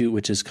Institute,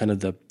 which is kind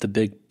of the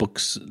big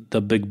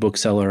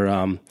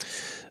bookseller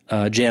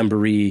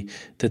jamboree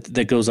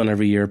that goes on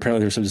every year.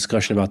 Apparently, there's some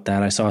discussion about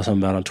that. I saw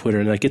something about it on Twitter,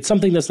 and it's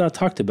something that's not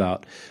talked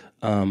about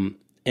and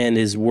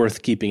is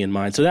worth keeping in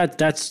mind. So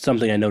that's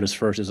something I noticed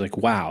first. Is like,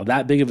 wow,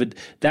 that big of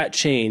that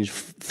change,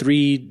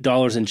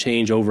 $3 and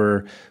change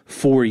over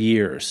 4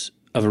 years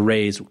of a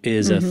raise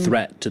is a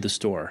threat to the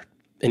store.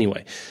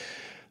 Anyway.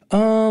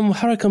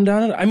 How do I come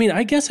down on it? I mean,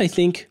 I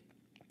think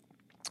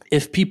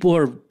if people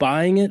are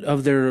buying it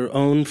of their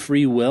own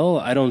free will,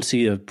 I don't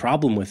see a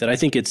problem with it. I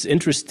think it's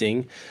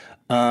interesting.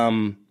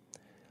 I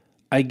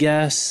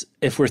guess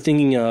if we're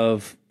thinking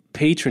of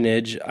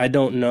patronage, I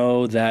don't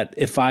know that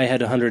if I had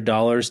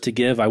 $100 to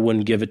give, I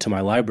wouldn't give it to my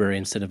library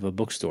instead of a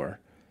bookstore.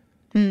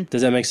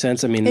 Does that make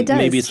sense? I mean,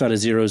 maybe it's not a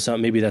zero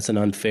sum. Maybe that's an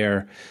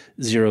unfair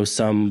zero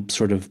sum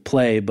sort of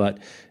play. But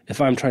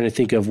if I'm trying to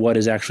think of what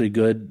is actually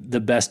good, the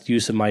best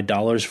use of my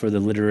dollars for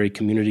the literary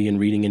community and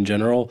reading in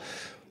general,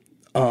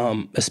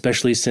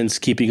 especially since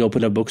keeping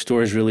open a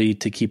bookstore is really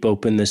to keep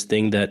open this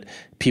thing that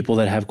people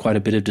that have quite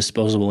a bit of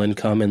disposable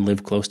income and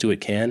live close to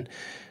it can.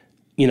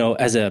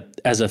 As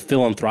a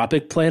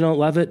philanthropic play, I don't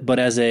love it. But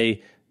as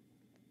a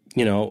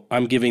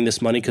I'm giving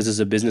this money because it's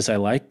a business I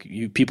like.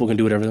 People can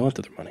do whatever they want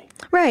with their money.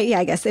 Right. Yeah.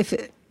 I guess if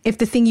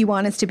the thing you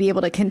want is to be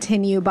able to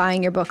continue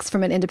buying your books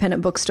from an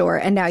independent bookstore,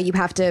 and now you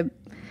have to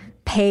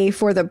pay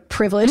for the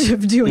privilege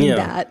of doing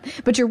that,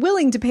 but you're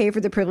willing to pay for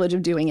the privilege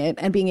of doing it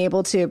and being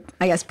able to,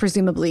 I guess,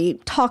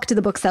 presumably talk to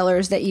the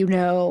booksellers that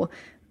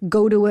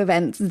go to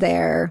events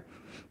there,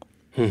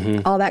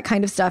 all that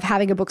kind of stuff.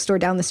 Having a bookstore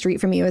down the street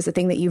from you is a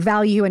thing that you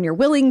value and you're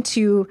willing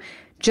to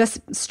just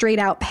straight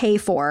out pay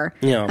for,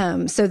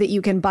 so that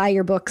you can buy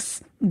your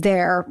books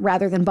there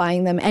rather than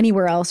buying them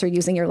anywhere else or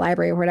using your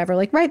library or whatever.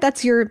 Like, right,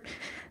 that's your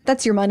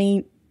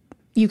money.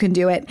 You can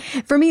do it.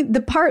 For me,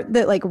 the part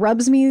that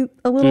rubs me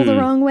a little the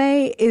wrong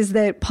way is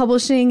that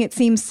publishing, it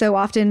seems so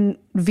often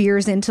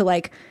veers into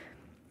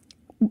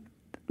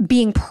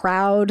being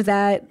proud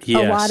that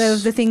a lot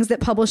of the things that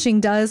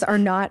publishing does are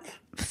not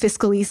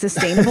fiscally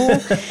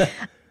sustainable.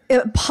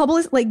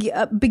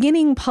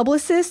 Beginning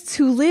publicists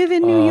who live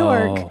in New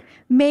York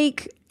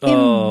make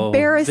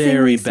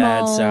embarrassingly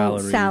small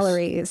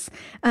salaries.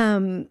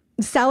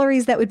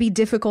 Salaries that would be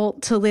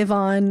difficult to live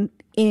on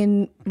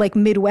in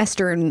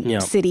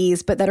Midwestern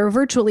cities, but that are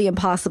virtually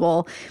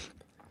impossible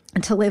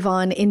to live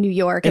on in New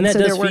York. And that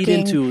does feed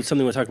into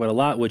something we talk about a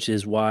lot, which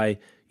is why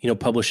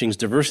publishing's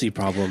diversity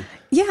problem.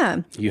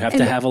 Yeah. You have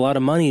to have a lot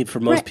of money for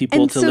most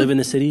people to live in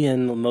the city,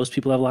 and most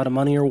people have a lot of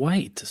money are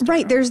white.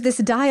 Right. There's this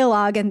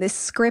dialogue and this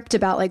script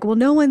about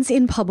no one's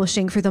in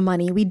publishing for the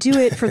money. We do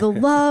it for the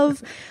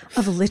love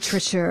of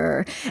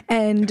literature.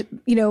 And,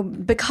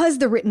 because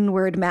the written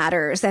word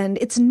matters and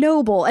it's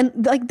noble.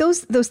 And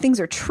those things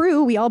are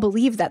true. We all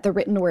believe that the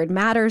written word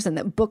matters and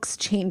that books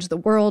change the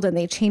world and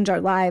they change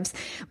our lives.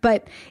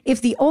 But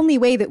if the only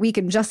way that we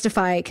can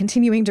justify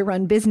continuing to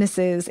run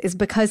businesses is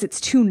because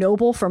it's too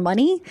noble for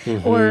money,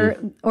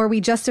 or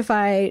we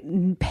justify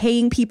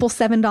paying people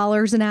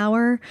 $7 an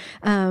hour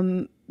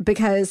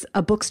because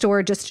a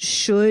bookstore just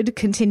should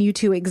continue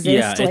to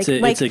exist. Yeah,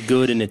 it's a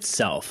good in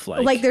itself.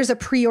 There's a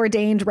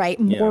preordained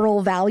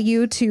moral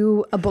value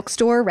to a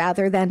bookstore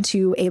rather than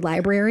to a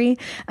library.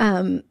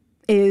 In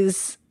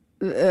this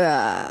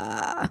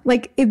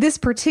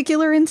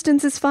particular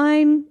instance is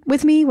fine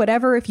with me.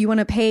 Whatever, if you want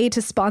to pay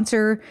to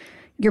sponsor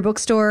your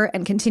bookstore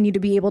and continue to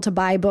be able to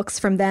buy books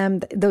from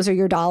them, those are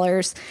your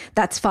dollars.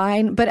 That's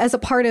fine. But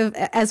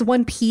as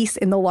one piece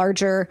in the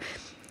larger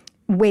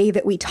way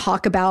that we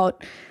talk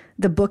about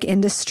the book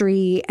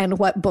industry and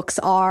what books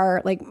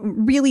are,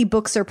 really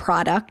books are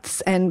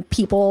products, and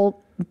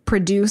people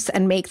produce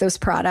and make those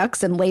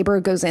products, and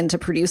labor goes into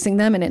producing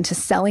them and into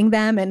selling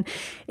them. And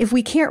if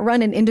we can't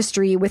run an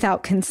industry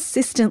without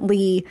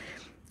consistently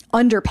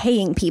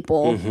underpaying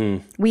people,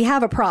 we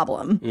have a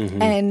problem.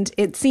 And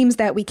it seems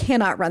that we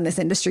cannot run this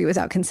industry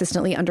without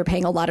consistently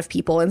underpaying a lot of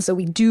people. And so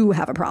we do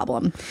have a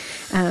problem.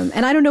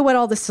 And I don't know what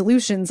all the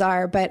solutions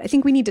are, but I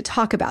think we need to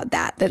talk about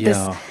that,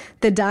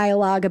 the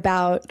dialogue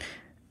about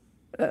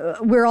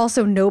we're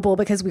also noble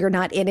because we are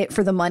not in it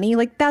for the money.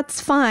 Like, that's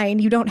fine.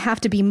 You don't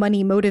have to be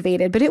money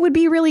motivated, but it would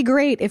be really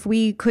great if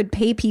we could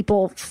pay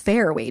people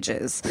fair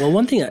wages. Well,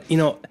 one thing,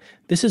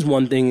 this is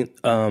one thing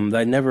that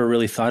I never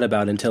really thought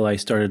about until I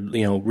started,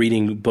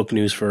 reading book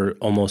news for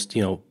almost,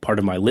 part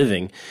of my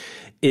living,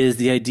 is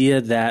the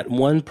idea that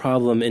one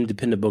problem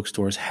independent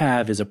bookstores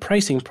have is a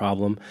pricing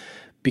problem,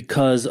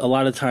 because a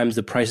lot of times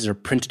the prices are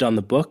printed on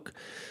the book.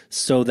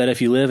 So that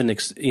if you live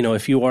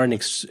if you are in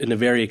a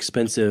very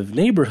expensive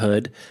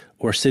neighborhood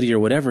or city or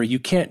whatever, you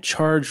can't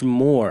charge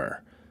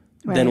more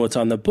than what's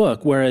on the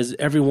book. Whereas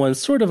everyone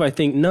sort of, I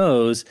think,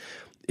 knows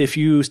if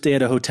you stay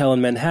at a hotel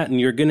in Manhattan,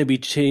 you're going to be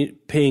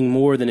paying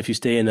more than if you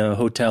stay in a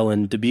hotel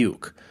in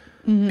Dubuque.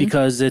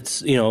 Because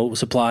it's,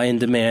 supply and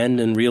demand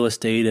and real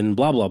estate and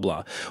blah, blah,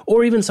 blah.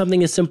 Or even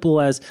something as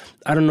simple as,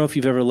 I don't know if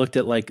you've ever looked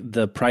at like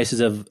the prices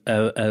of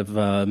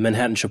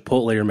Manhattan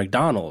Chipotle or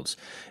McDonald's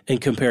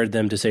and compared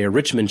them to, say, a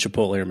Richmond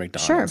Chipotle or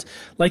McDonald's. Sure.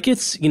 Like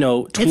it's,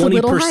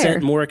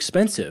 20% more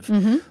expensive.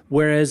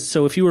 Whereas,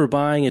 so if you were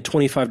buying a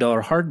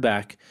 $25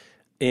 hardback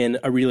in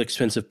a real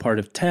expensive part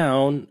of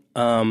town,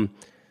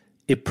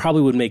 it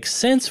probably would make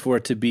sense for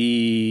it to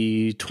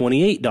be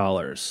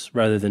 $28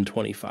 rather than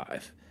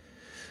 $25.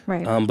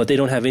 Right. But they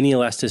don't have any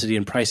elasticity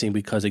in pricing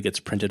because it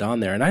gets printed on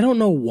there. And I don't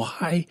know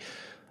why.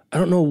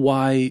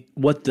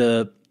 What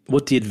the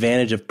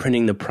advantage of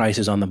printing the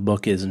prices on the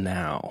book is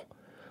now.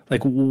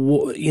 Like,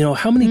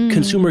 how many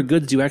consumer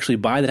goods do you actually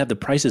buy that have the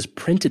prices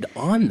printed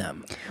on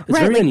them? It's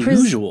very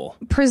unusual.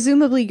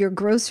 Presumably your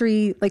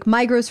grocery, like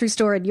my grocery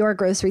store and your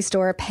grocery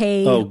store,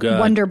 pay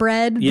Wonder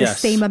Bread the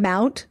same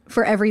amount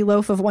for every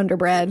loaf of Wonder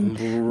Bread,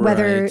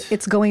 whether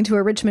it's going to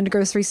a Richmond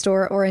grocery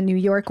store or a New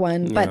York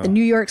one. But the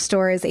New York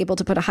store is able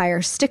to put a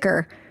higher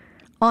sticker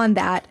on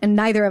that, and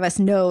neither of us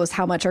knows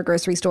how much our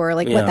grocery store,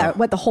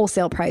 what the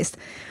wholesale price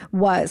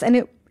was.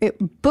 And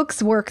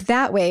books work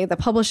that way. The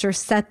publisher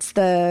sets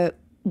the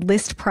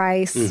list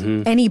price.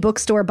 Any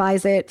bookstore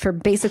buys it for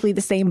basically the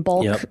same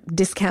bulk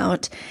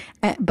discount.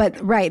 But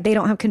they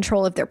don't have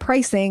control of their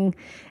pricing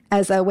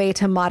as a way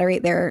to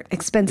moderate their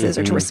expenses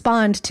or to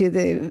respond to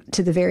the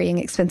varying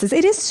expenses.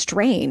 It is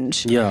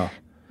strange.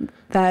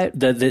 That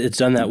it's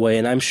done that way.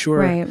 And I'm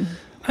sure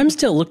I'm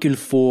still looking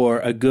for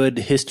a good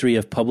history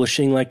of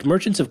publishing. Like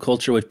Merchants of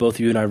Culture, which both of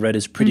you and I read,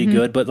 is pretty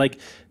good. But like,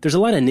 there's a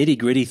lot of nitty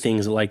gritty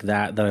things like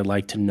that I'd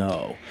like to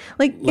know.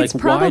 Like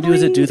why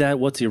does it do that?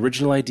 What's the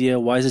original idea?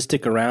 Why does it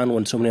stick around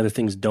when so many other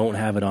things don't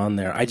have it on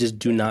there? I just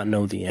do not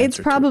know the answer. It's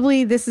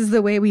probably this is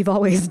the way we've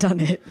always done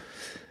it.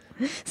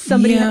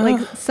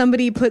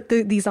 Somebody put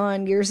these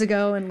on years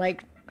ago, and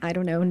I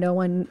don't know, no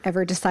one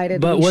ever decided.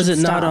 But was it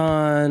not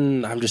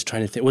on, I'm just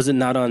trying to think, was it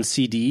not on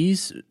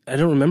CDs? I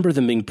don't remember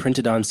them being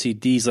printed on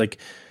CDs. Like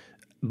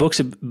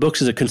books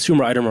as a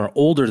consumer item are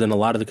older than a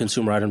lot of the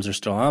consumer items are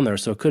still on there.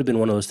 So it could have been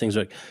one of those things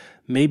like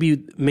maybe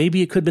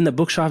it could have been that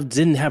bookshops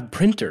didn't have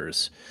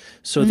printers.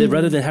 So that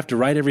rather than have to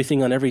write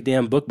everything on every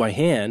damn book by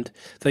hand,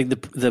 like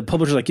the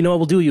publisher's like,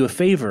 we'll do you a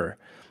favor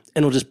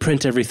and we'll just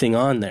print everything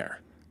on there.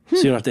 So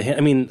you don't have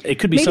to. It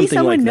could be maybe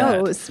something like that. Maybe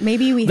someone knows.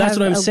 Maybe That's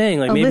what I'm saying.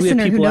 Like maybe we have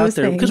people out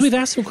there because we've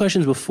asked some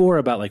questions before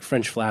about like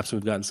French flaps,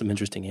 and we've gotten some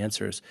interesting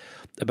answers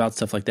about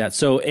stuff like that.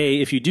 So,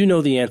 if you do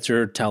know the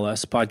answer, tell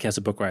us.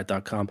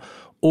 podcast@bookriot.com.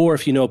 Or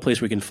if you know a place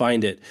where we can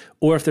find it,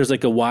 or if there's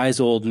like a wise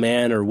old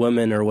man or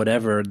woman or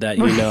whatever that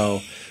you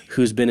know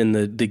who's been in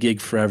the gig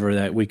forever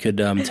that we could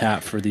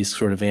tap for these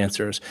sort of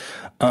answers.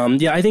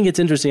 I think it's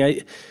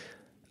interesting.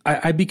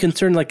 I'd be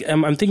concerned, like,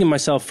 I'm thinking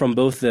myself from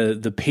both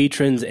the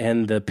patrons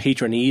and the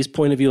patronee's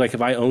point of view. Like,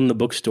 if I own the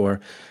bookstore,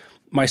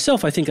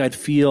 myself, I think I'd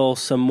feel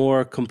some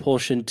more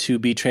compulsion to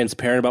be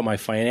transparent about my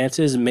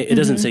finances. It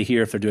doesn't say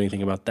here if they're doing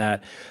anything about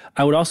that.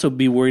 I would also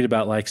be worried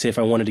about, like, say, if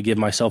I wanted to give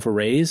myself a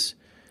raise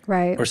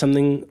or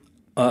something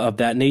of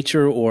that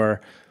nature, or,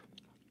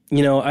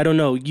 I don't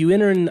know. You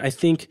enter in, I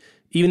think,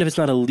 even if it's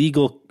not a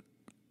legal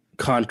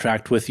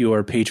contract with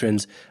your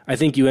patrons, I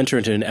think you enter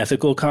into an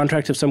ethical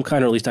contract of some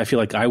kind, or at least I feel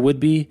like I would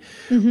be,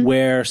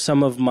 where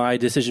some of my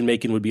decision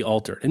making would be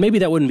altered. And maybe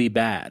that wouldn't be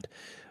bad.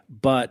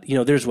 But,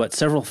 there's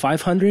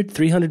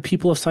 300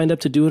 people have signed up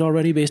to do it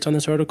already based on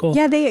this article?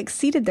 Yeah, they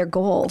exceeded their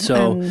goal.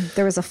 So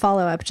there was a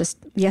follow-up just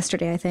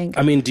yesterday, I think.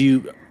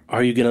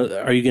 Are you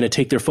gonna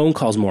take their phone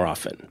calls more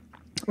often?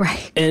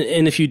 Right.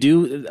 And if you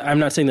do, I'm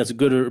not saying that's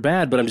good or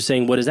bad, but I'm just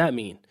saying, what does that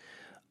mean?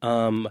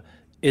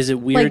 Is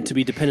it weird to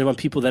be dependent on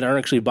people that aren't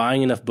actually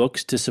buying enough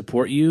books to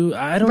support you?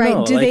 I don't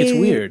know. It's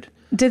weird.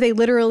 Do they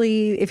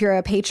literally, if you're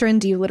a patron,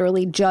 do you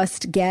literally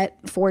just get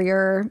for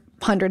your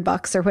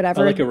 $100 or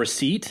whatever, like a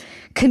receipt,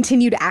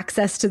 continued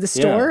access to the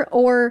store?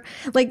 Or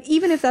like,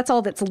 even if that's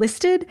all that's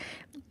listed,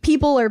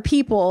 people are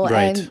people,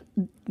 and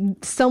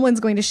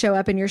someone's going to show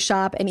up in your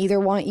shop and either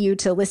want you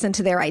to listen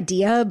to their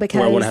idea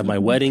because I want to have my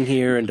wedding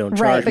here and don't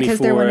charge me because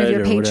for they're one it, of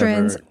your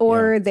patrons,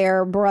 or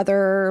their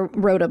brother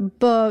wrote a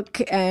book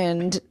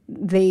and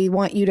they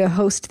want you to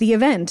host the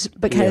event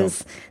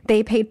because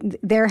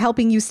they're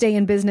helping you stay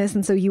in business,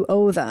 and so you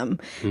owe them.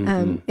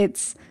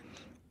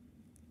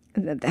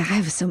 I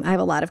have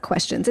a lot of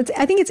questions.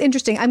 I think it's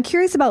interesting. I'm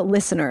curious about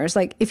listeners.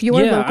 Like if you're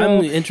local,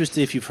 I'm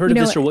interested if you've heard of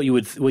this or what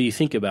you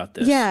think about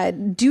this. Yeah.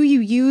 Do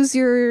you use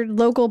your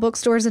local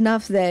bookstores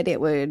enough that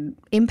it would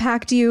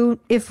impact you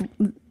if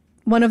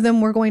one of them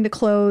were going to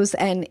close?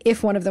 And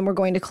if one of them were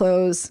going to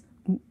close,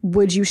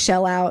 would you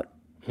shell out,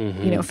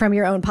 from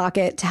your own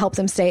pocket to help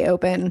them stay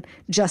open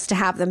just to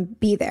have them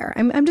be there?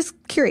 I'm just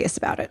curious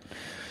about it.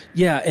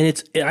 Yeah.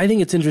 And I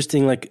think it's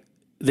interesting. Like,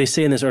 they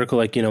say in this article,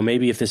 like,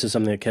 maybe if this is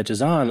something that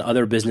catches on,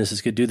 other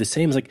businesses could do the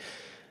same. It's like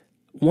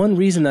one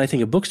reason that I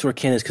think a bookstore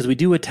can is because we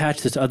do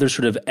attach this other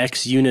sort of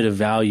X unit of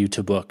value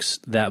to books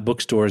that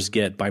bookstores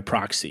get by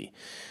proxy.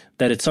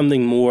 That it's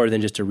something more than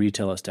just a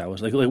retail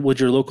establishment. Like would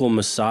your local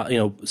massage,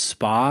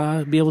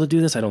 spa be able to do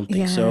this? I don't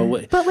think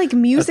so. But like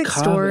music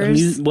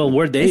stores.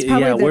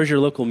 Where's your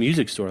local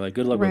music store? Like,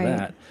 good luck with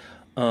that.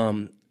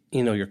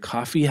 Your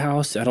coffee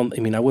house. I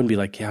wouldn't be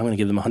like, I'm going to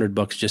give them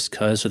 $100 just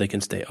cause so they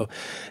can stay. Oh,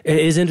 it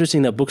is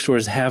interesting that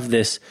bookstores have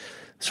this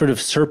sort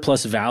of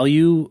surplus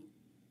value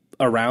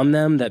around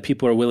them that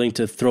people are willing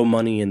to throw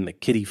money in the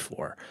kitty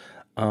for,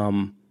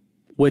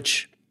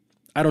 which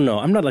I don't know.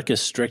 I'm not like a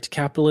strict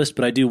capitalist,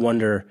 but I do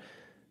wonder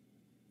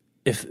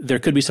if there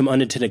could be some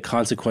unintended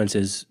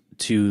consequences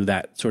to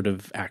that sort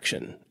of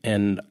action.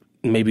 And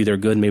maybe they're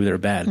good, maybe they're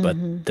bad, but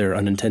they're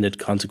unintended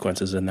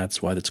consequences, and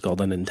that's why it's called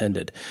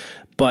unintended.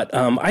 But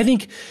I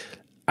think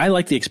I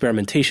like the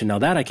experimentation. Now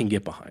that I can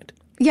get behind.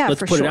 Yeah,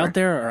 let's put it out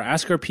there, or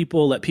ask our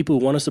people, let people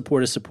who want to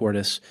support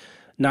us,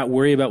 not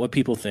worry about what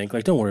people think.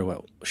 Like, don't worry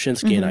about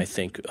Schinsky and I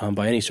think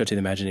by any stretch of the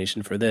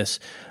imagination for this.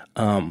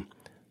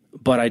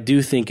 But I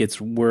do think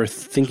it's worth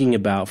thinking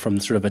about from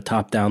sort of a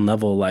top-down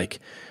level, like,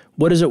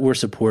 what is it we're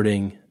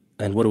supporting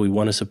and what do we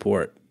want to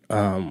support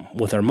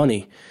with our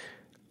money?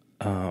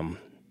 I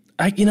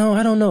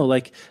don't know.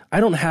 Like,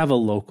 I don't have a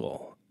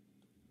local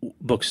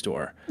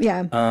bookstore.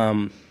 Yeah.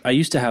 I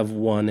used to have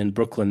one in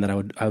Brooklyn that I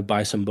would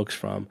buy some books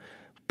from,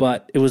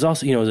 but it was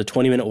also, it was a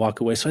 20-minute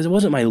walk away. So it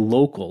wasn't my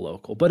local,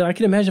 but I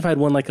can imagine if I had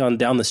one like on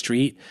down the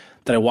street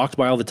that I walked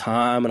by all the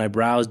time and I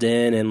browsed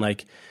in, and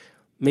like,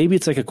 maybe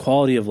it's like a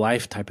quality of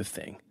life type of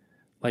thing,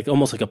 like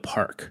almost like a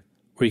park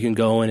where you can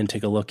go in and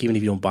take a look, even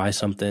if you don't buy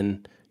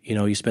something,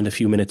 you spend a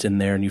few minutes in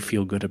there and you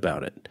feel good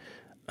about it.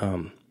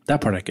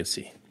 That part I could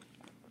see.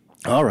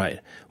 All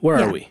right. Where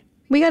are we?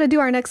 We got to do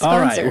our next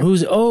sponsor. All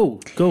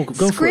right. Go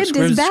for it. Scribd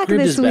is back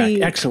this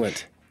week.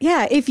 Excellent.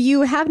 Yeah, if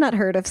you have not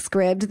heard of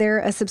Scribd, they're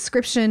a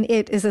subscription.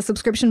 It is a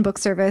subscription book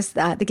service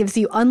that gives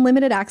you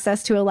unlimited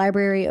access to a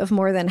library of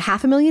more than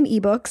 500,000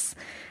 ebooks,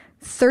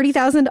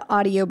 30,000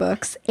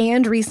 audiobooks,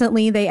 and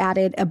recently they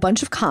added a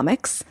bunch of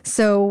comics.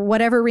 So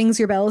whatever rings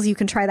your bells, you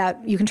can try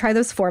that. You can try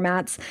those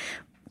formats.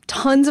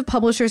 Tons of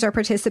publishers are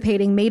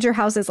participating, major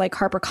houses like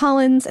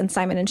HarperCollins and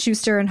Simon &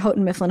 Schuster and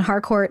Houghton Mifflin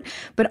Harcourt,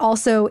 but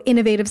also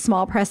innovative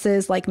small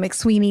presses like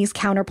McSweeney's,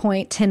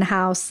 Counterpoint, Tin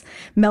House,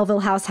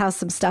 Melville House has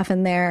some stuff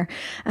in there.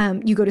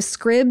 You go to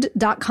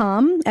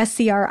scribd.com,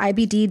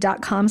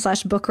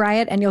 scribd.com/Book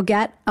Riot, and you'll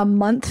get a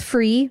month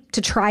free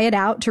to try it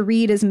out, to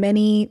read as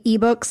many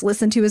ebooks,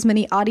 listen to as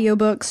many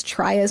audiobooks,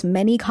 try as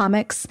many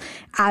comics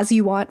as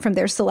you want from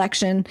their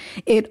selection.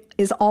 It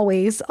is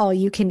always all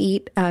you can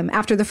eat.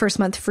 After the first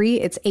month free,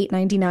 it's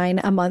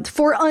 $8.99 a month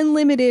for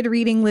unlimited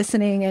reading,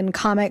 listening, and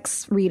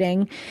comics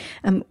reading.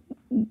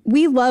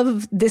 We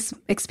love this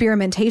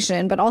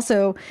experimentation, but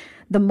also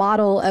the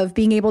model of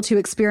being able to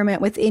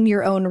experiment within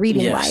your own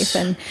reading life.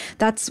 And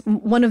that's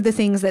one of the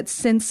things that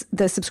since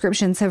the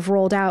subscriptions have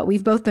rolled out,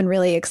 we've both been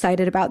really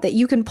excited about, that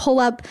you can pull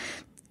up.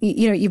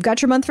 You've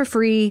got your month for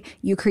free.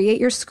 You create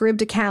your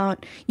Scribd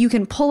account. You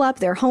can pull up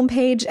their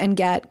homepage and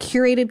get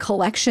curated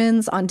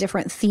collections on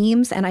different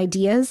themes and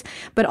ideas,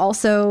 but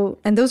also,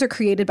 and those are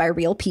created by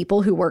real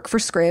people who work for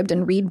Scribd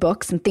and read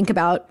books and think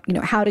about,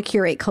 how to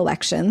curate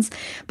collections.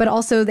 But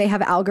also they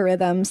have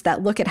algorithms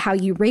that look at how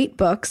you rate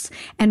books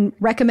and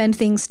recommend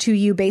things to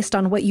you based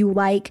on what you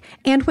like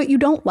and what you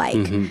don't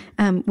like,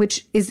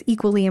 which is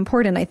equally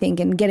important, I think,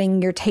 in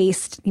getting your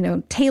taste,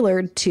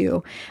 tailored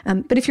to.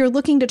 But if you're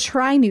looking to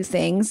try new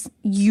things,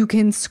 you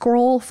can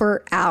scroll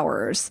for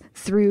hours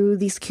through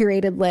these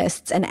curated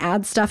lists and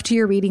add stuff to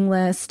your reading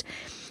list,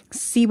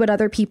 see what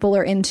other people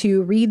are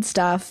into, read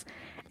stuff.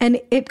 And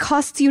it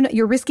costs you,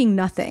 you're risking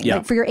nothing. Yeah.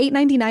 Like for your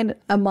 $8.99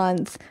 a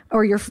month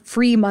or your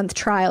free month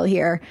trial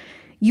here,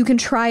 you can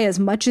try as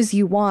much as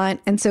you want.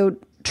 And so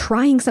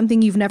trying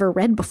something you've never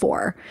read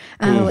before,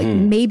 like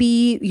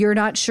maybe you're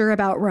not sure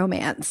about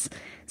romance.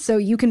 So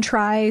you can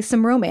try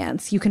some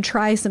romance, you can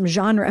try some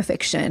genre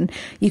fiction,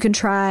 you can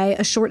try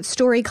a short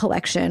story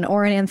collection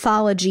or an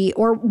anthology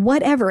or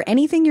whatever,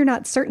 anything you're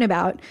not certain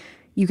about,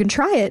 you can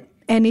try it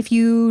And if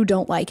you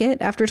don't like it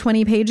after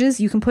 20 pages,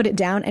 you can put it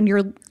down and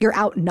you're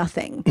out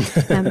nothing.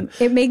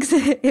 It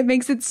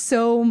makes it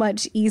so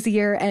much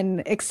easier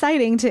and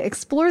exciting to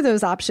explore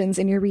those options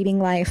in your reading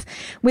life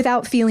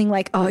without feeling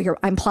like,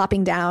 I'm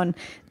plopping down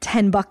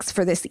 $10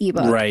 for this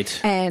ebook. Right.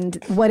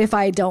 And what if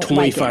I don't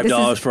like it?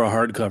 $25 for a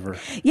hardcover.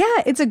 Yeah,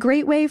 it's a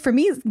great way for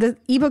me. The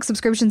ebook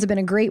subscriptions have been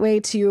a great way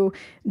to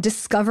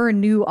discover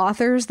new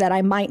authors that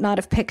I might not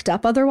have picked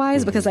up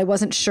otherwise because I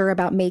wasn't sure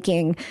about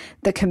making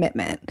the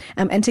commitment,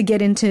 and to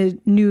get into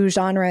new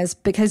genres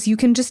because you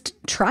can just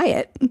try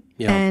it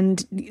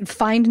and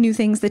find new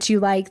things that you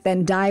like,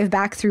 then dive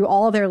back through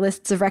all their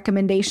lists of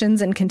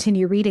recommendations and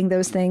continue reading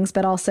those things,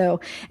 but also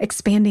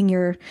expanding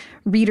your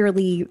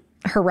readerly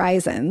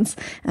horizons.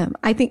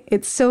 I think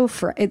it's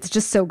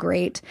just so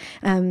great.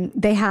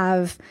 They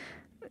have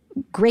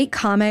great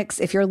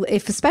comics.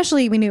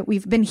 Especially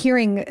we've been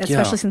hearing,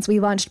 especially since we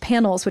launched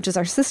Panels, which is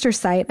our sister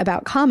site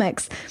about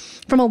comics,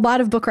 from a lot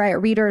of Book Riot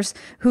readers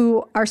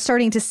who are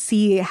starting to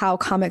see how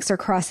comics are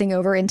crossing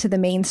over into the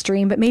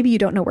mainstream, but maybe you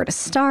don't know where to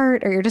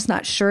start, or you're just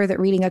not sure that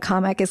reading a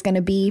comic is going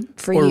to be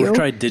for you. Or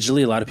tried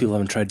digitally. A lot of people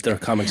haven't tried their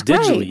comics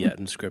digitally yet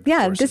in Scribd.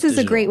 Yeah, this is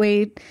a great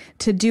way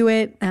to do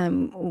it.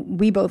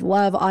 We both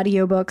love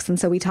audiobooks, and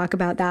so we talk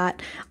about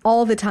that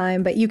all the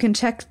time, but you can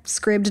check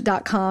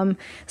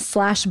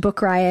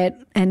scribd.com/bookriot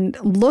and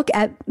look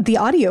at the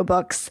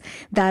audiobooks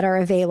that are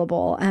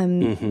available.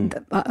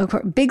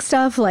 Big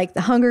stuff like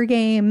The Hunger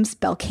Games,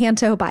 Bel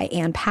Canto by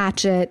Ann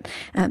Patchett,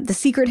 The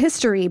Secret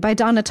History by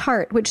Donna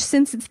Tartt, which,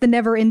 since it's the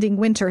never-ending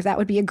winter, that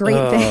would be a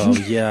great thing.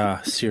 Oh,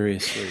 yeah,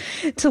 seriously.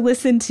 to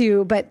listen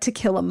to. But To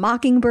Kill a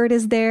Mockingbird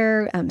is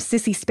there.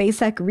 Sissy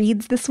Spacek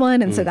reads this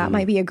one, and so that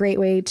might be a great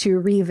way to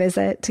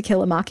revisit To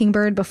Kill a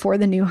Mockingbird before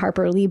the new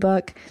Harper Lee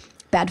book.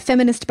 Bad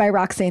Feminist by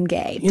Roxane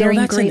Gay.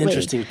 That's an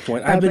interesting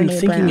point. I've been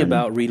thinking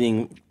about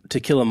reading To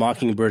Kill a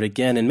Mockingbird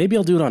again, and maybe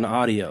I'll do it on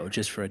audio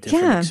just for a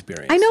different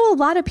experience. I know a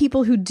lot of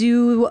people who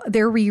do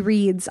their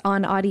rereads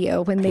on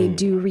audio when they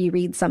do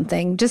reread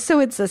something, just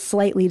so it's a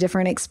slightly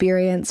different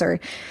experience. Or,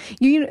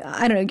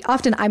 I don't know,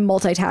 often I'm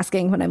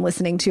multitasking when I'm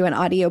listening to an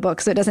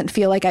audiobook, so it doesn't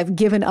feel like I've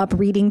given up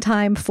reading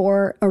time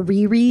for a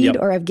reread,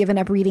 or I've given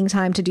up reading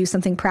time to do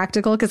something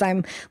practical, because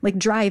I'm like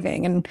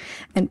driving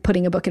and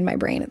putting a book in my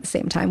brain at the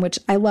same time, which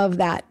I love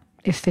that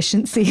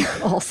efficiency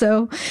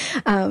also.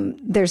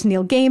 There's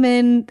Neil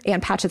Gaiman,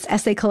 Ann Patchett's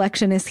essay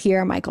collection is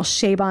here, Michael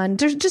Chabon.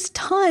 There's just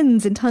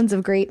tons and tons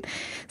of great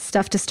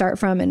stuff to start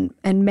from,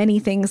 and many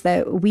things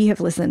that we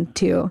have listened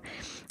to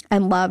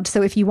and loved.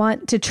 So if you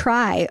want to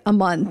try a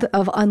month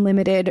of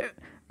unlimited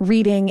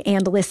reading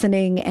and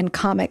listening and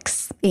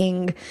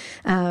comics-ing,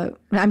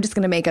 I'm just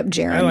going to make up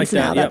gerunds. I like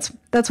that. Now.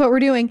 That's what we're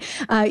doing.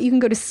 You can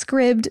go to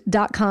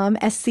scribd.com,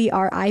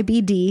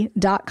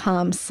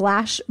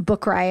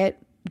 scribd.com/bookriot.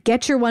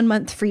 Get your 1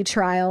 month free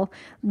trial.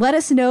 Let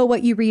us know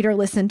what you read or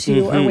listen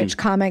to, or which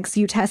comics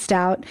you test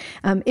out.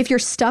 If you're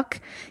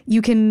stuck,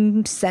 you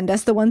can send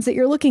us the ones that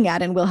you're looking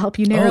at, and we'll help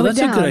you narrow it down. Oh,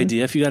 that's a good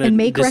idea. If you got a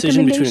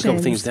decision between a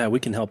couple things, we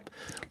can help.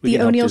 The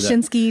O'Neill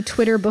Shinsky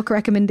Twitter book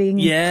recommending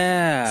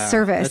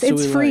service.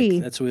 It's free.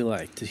 That's what we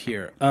like to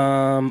hear.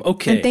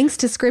 Okay. And thanks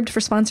to Scribd for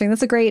sponsoring.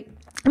 That's a great.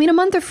 A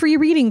month of free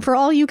reading for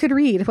all you could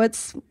read.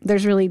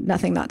 There's really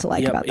nothing not to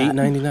like about that.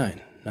 $8.99.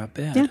 Not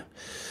bad. Yeah.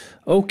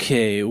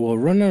 Okay, we'll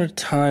run out of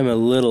time a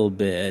little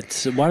bit.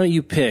 So why don't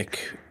you pick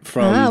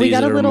from these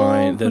that are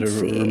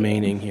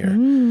remaining here?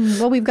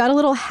 Well, we've got a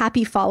little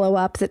happy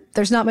follow-up that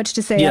there's not much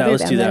to say other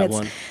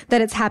than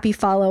that it's happy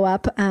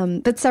follow-up.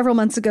 But several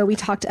months ago, we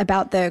talked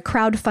about the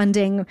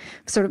crowdfunding,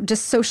 sort of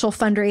just social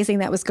fundraising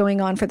that was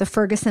going on for the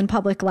Ferguson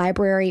Public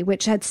Library,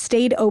 which had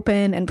stayed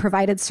open and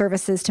provided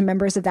services to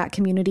members of that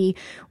community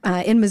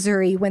in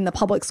Missouri when the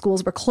public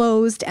schools were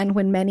closed and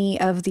when many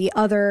of the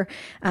other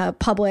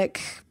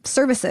public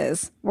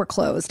services were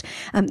closed.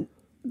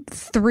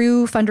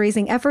 Through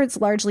fundraising efforts,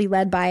 largely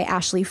led by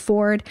Ashley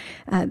Ford,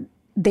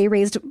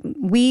 readers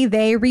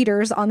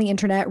on the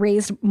internet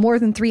raised more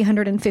than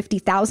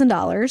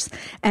 $350,000.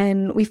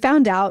 And we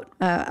found out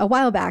a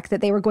while back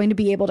that they were going to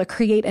be able to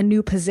create a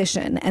new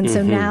position. And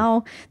so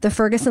now the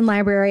Ferguson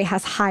Library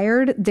has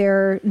hired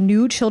their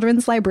new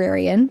children's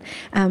librarian.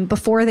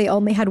 Before, they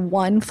only had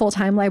one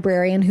full-time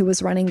librarian who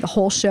was running the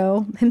whole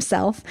show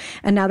himself.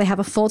 And now they have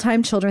a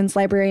full-time children's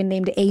librarian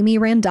named Amy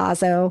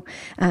Randazzo.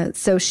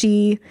 So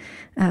she'll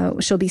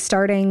be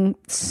starting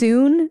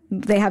soon.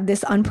 They have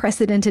this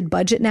unprecedented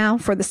budget now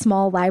for the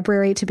small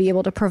library to be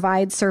able to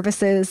provide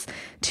services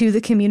to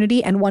the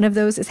community. And one of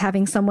those is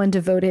having someone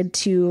devoted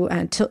to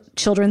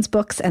children's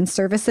books and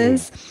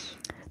services.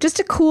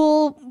 Just a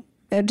cool,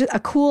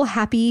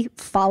 happy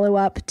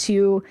follow-up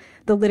to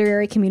the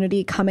literary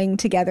community coming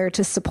together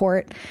to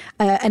support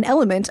an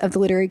element of the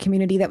literary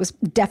community that was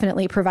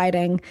definitely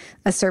providing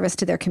a service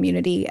to their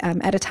community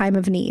at a time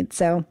of need.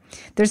 So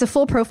there's a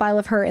full profile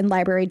of her in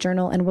Library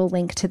Journal, and we'll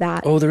link to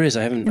that. Oh, there is.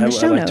 I'd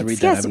like to read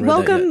that. Yes,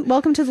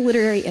 welcome to the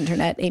literary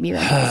internet, Amy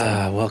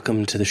Randazzo.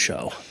 Welcome to the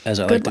show, as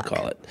I like to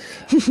call it.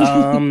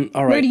 All right.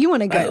 Where do you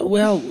want to go?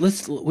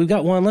 We've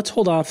got one. Let's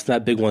hold off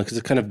that big one because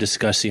it's kind of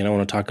disgusting, and I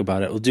want to talk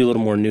about it. We'll do a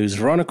little more news.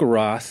 Veronica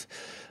Roth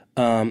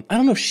I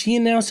don't know if she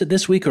announced it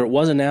this week or it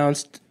was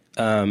announced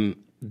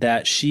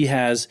that she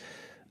has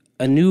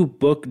a new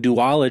book,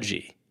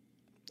 duology,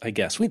 I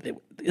guess.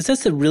 Is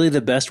that really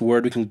the best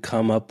word we can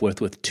come up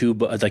with like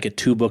a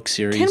 2-book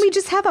series? Can we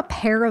just have a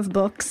pair of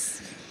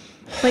books?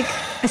 Like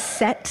a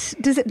set?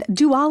 Does it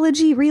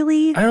duology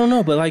really? I don't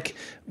know, but like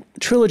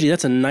trilogy,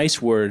 that's a nice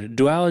word.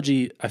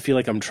 Duology, I feel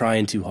like I'm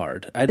trying too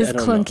hard. I don't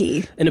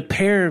clunky. know. And a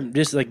pair,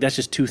 just like that's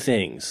just 2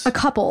 things. A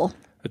couple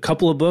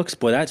of books,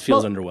 boy, that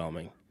feels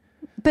underwhelming.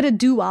 But a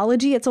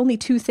duology, it's only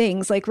 2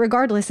 things. Like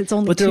regardless, it's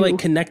only 2. But they're like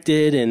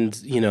connected and,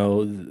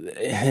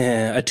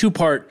 a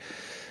 2-part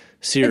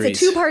series.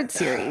 It's a 2-part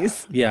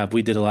series. Yeah,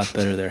 we did a lot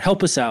better there.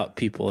 Help us out,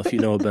 people, if you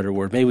know a better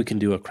word. Maybe we can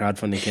do a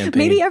crowdfunding campaign.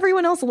 Maybe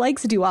everyone else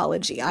likes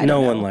duology. I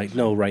don't know.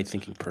 No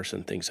right-thinking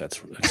person thinks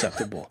that's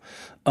acceptable.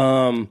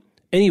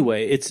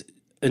 Anyway, it's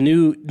a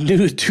new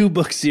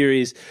 2-book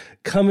series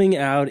coming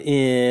out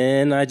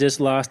in, I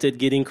just lost it,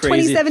 getting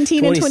crazy.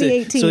 2017 and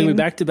 2018. So it'll be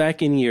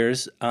back-to-back in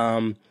years.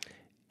 And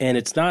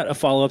it's not a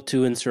follow-up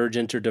to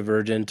Insurgent or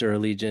Divergent or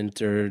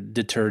Allegiant or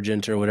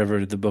Detergent or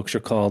whatever the books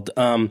are called.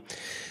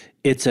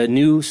 It's a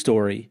new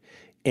story,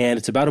 and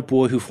it's about a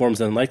boy who forms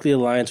an unlikely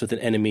alliance with an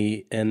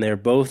enemy, and they're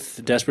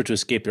both desperate to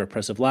escape their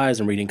oppressive lives.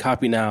 I'm reading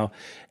copy now,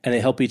 and they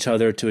help each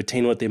other to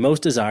attain what they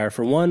most desire.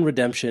 For one,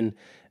 redemption,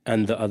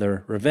 and the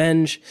other,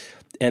 revenge.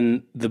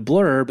 And the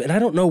blurb, and I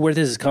don't know where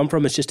this has come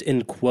from, it's just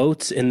in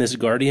quotes in this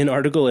Guardian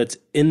article, it's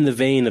in the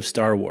vein of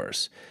Star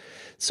Wars.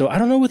 So I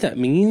don't know what that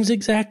means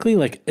exactly.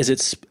 Like, is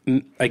it,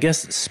 I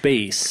guess,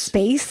 space?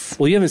 Space?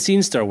 Well, you haven't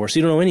seen Star Wars, so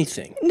you don't know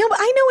anything. No, but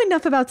I know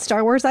enough about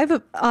Star Wars. I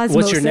have osmosis.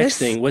 What's your next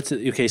thing?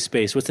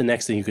 Space. What's the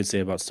next thing you could say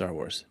about Star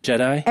Wars?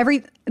 Jedi?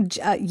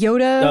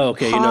 Yoda. Oh,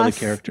 okay, Hoth, you know the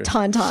characters.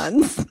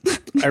 Tauntauns.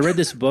 I read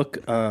this book,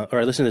 or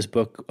I listened to this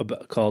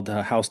book called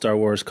How Star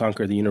Wars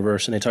Conquered the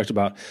Universe, and they talked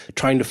about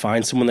trying to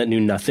find someone that knew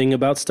nothing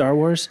about Star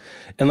Wars.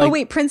 And like, oh,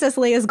 wait, Princess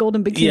Leia's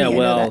golden bikini. Yeah,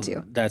 well, I know that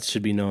too. That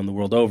should be known the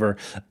world over.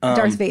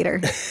 Darth Vader.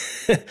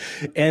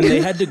 And they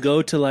had to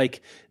go to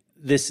like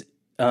this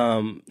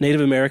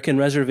Native American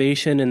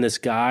reservation, and this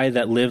guy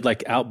that lived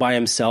like out by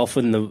himself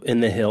in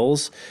the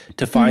hills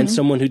to find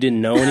someone who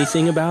didn't know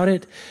anything about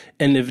it.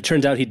 And it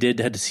turns out he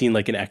had seen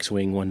like an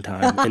X-wing one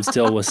time, and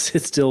so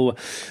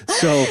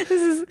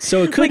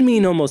it could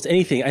mean almost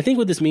anything. I think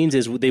what this means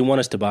is they want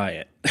us to buy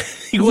it.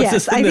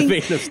 Yes, in the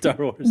vein of Star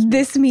Wars.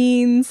 This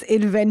means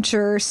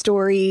adventure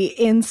story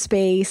in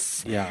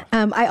space. Yeah.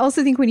 I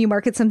also think when you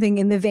market something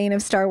in the vein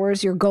of Star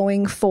Wars, you're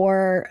going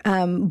for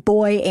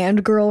boy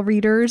and girl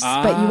readers,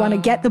 but you want to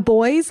get the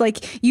boys.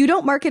 Like, you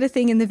don't market a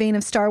thing in the vein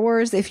of Star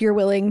Wars if you're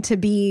willing to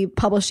be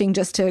publishing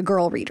just to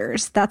girl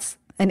readers. That's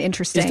an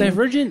interesting. Is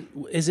Divergent,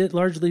 is it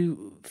largely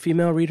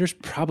female readers?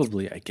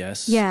 Probably, I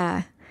guess.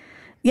 Yeah.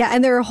 Yeah,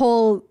 and there are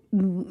whole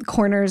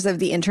corners of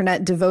the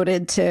internet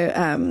devoted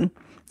to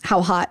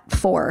how hot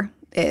 4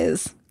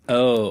 is.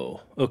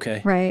 Oh,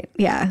 okay. Right,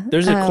 yeah.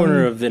 There's a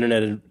corner of the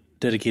internet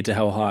dedicated to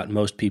how hot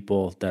most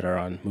people that are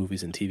on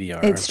movies and TV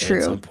are. It's true.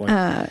 At some point.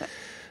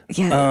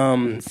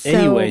 Yeah.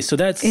 Anyway, so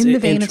that's in the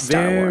vein of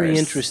Star very Wars.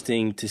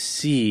 interesting to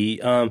see.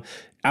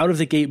 Out of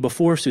the gate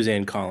before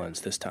Suzanne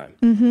Collins this time.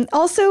 Mm-hmm.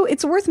 Also,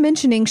 it's worth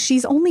mentioning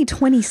she's only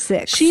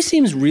 26. She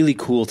seems really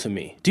cool to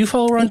me. Do you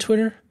follow her on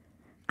Twitter?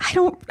 I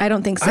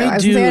don't think so. I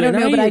was do. gonna say I don't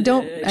know, but I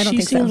don't She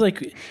think so. seems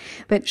like,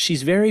 but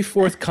she's very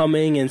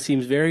forthcoming and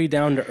seems very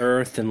down to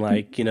earth and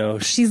like,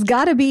 she's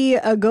got to be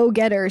a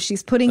go-getter.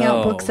 She's putting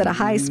out books at a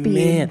high speed.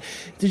 Man,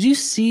 did you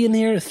see in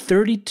there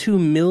 32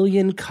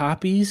 million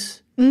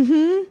copies?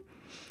 Mm-hmm.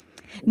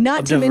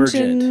 Not to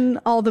mention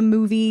all the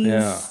movies.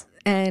 Yeah.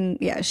 And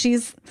yeah, she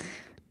is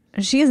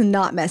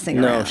not messing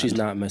around. No, she's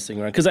not messing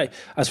around. Because I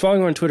was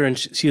following her on Twitter, and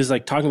she was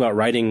like talking about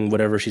writing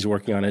whatever she's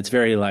working on. It's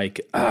very like,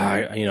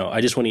 I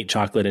just want to eat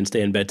chocolate and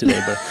stay in bed today.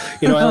 But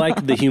I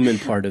like the human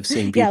part of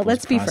seeing people's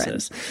let's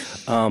process. be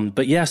friends.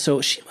 But yeah,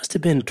 so she must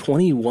have been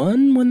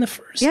 21 when the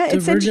first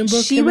Divergent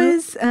book she came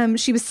was.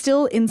 She was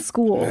still in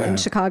school in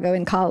Chicago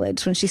in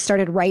college when she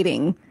started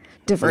writing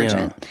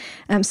Divergent.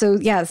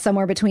 Yeah.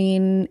 Somewhere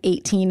between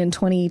 18 and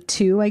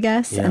 22, I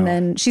guess. Yeah. And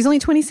then she's only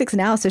 26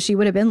 now, so she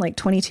would have been like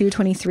 22,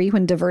 23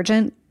 when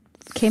Divergent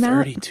came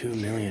out. 32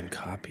 million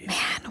copies.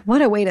 Man,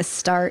 what a way to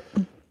start.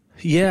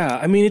 Yeah,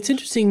 I mean, it's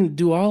interesting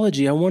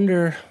duology. I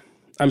wonder,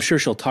 I'm sure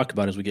she'll talk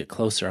about it as we get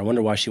closer. I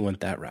wonder why she went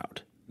that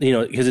route.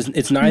 Because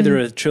it's neither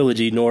a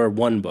trilogy nor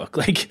one book.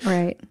 Like,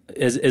 right.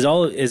 As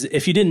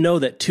if you didn't know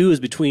that 2 is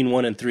between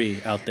 1 and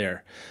 3 out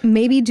there.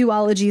 Maybe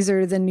duologies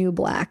are the new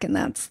black, and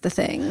that's the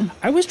thing.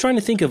 I was trying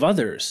to think of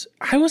others.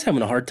 I was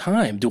having a hard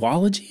time.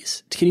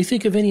 Duologies? Can you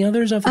think of any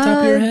others off the top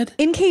of your head?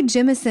 N.K.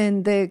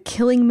 Jemisin, The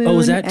Killing Moon. Oh,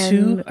 is that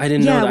 2? I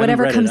didn't know that. Yeah,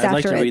 whatever comes after I'd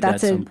like to read it. That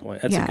at some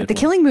point. That's a good The one.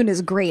 Killing Moon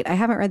is great. I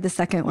haven't read the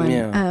second one.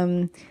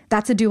 Yeah.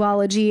 That's a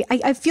duology.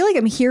 I feel like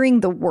I'm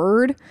hearing the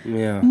word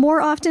more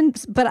often,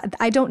 but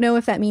I don't know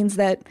if that means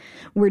that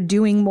we're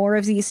doing more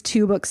of these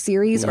 2-book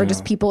series or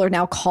just people are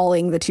now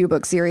calling the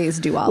 2-book series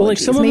duologies. Well, like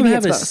some of Maybe them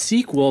have a both.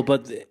 sequel,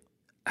 but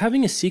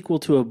having a sequel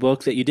to a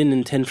book that you didn't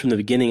intend from the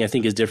beginning, I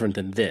think, is different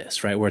than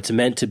this, right? Where it's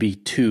meant to be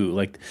two.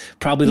 Like,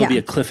 probably there'll be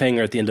a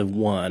cliffhanger at the end of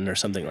one or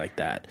something like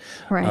that.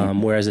 Right.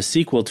 Whereas a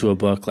sequel to a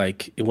book,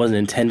 like, it wasn't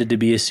intended to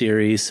be a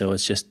series, so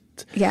it's just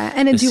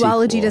and a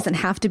duology sequel. doesn't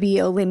have to be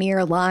a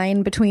linear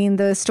line between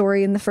the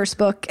story in the first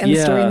book and the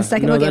story in the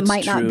second book. It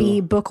might not be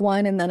book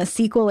one and then a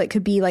sequel. It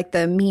could be like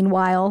the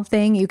meanwhile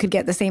thing. You could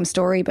get the same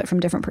story, but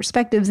from different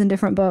perspectives in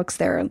different books.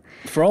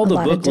 For all the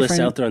book lists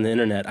out there on the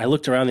internet, I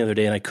looked around the other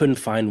day and I couldn't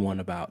find one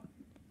about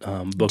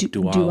book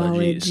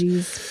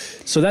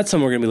duologies. So that's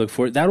something we're going to be looking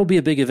for. That'll be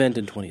a big event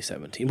in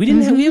 2017. We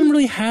haven't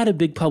really had a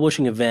big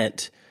publishing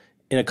event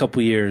in a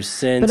couple years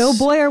since. But oh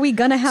boy, are we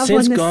going to have one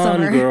this Gone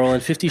summer. Girl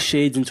and 50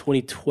 Shades in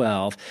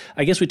 2012.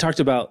 I guess we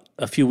talked about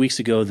a few weeks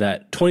ago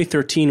that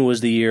 2014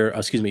 was the year,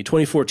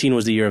 2014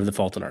 was the year of The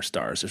Fault in Our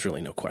Stars. There's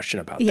really no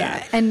question about that.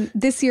 Yeah, and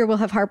this year we'll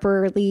have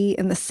Harper Lee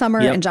in the summer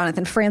and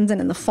Jonathan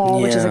Franzen in the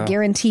fall, which is a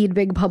guaranteed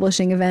big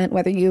publishing event,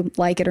 whether you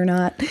like it or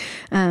not.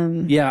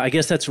 I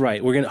guess that's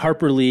right.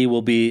 Harper Lee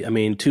will be,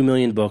 2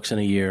 million books in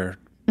a year.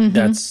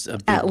 That's a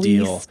big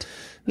deal. Least.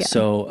 Yeah.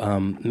 So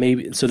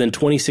then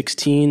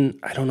 2016,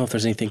 I don't know if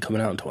there's anything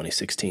coming out in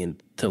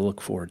 2016 to look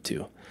forward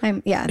to.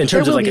 In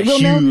terms of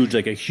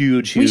a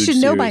huge we should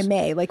know by series.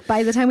 May. Like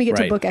by the time we get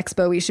to Book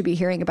Expo, we should be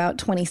hearing about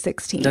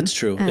 2016. That's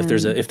true.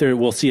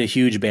 We'll see a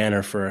huge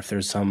banner for if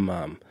there's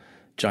some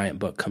giant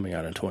book coming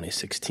out in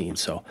 2016.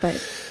 So,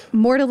 but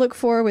more to look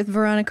for with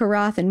Veronica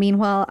Roth. And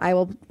meanwhile, I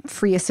will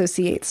free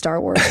associate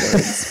Star Wars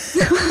words.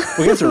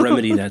 We have to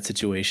remedy that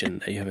situation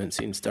that you haven't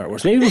seen Star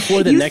Wars. Maybe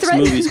before the next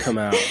movies come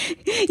out.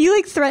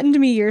 You threatened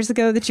me years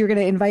ago that you were going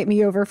to invite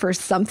me over for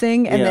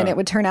something, and then it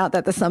would turn out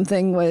that the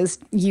something was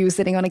you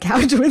sitting on a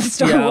couch with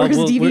Star Wars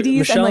DVDs.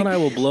 Michelle and I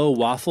will blow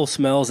waffle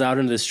smells out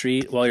into the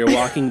street while you're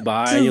walking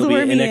by, and you'll be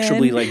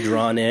inexorably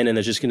drawn in, and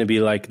it's just going to be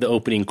like the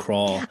opening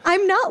crawl.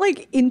 I'm not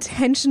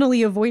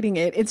intentionally avoiding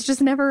it. It's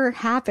just never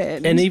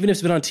happened. And even if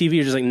it's been on TV,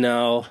 you're just like,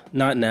 no,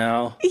 not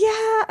now. Yeah,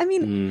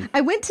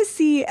 I went to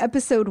see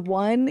episode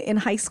 1 in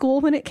high school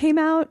when it came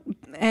out,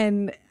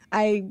 and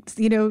I,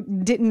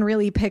 didn't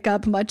really pick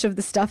up much of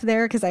the stuff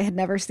there because I had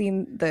never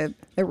seen the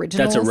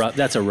originals.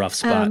 That's a rough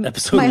spot.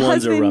 Episode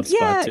 1's a rough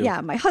spot too. Yeah,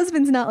 my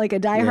husband's not like a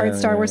diehard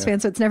Star Wars fan,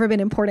 so it's never been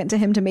important to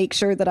him to make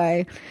sure that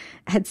I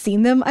had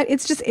seen them.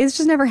 It's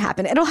just never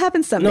happened. It'll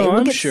happen someday.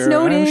 We'll get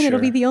snowed in. It'll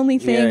be the only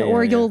thing,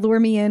 or you'll lure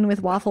me in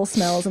with waffle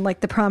smells and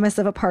the promise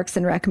of a Parks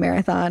and Rec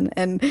marathon,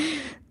 and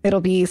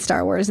it'll be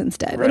Star Wars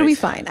instead. Right. It'll be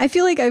fine. I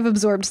feel like I've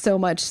absorbed so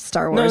much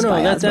Star Wars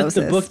by osmosis. That's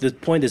the book. The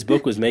point this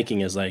book was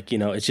making is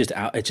it's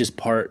just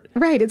part.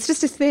 Right. It's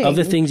just a thing of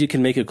the things you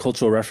can make a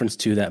cultural reference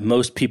to that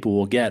most people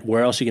will get.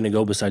 Where else are you going to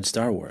go besides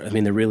Star Wars?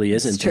 There really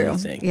isn't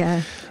anything.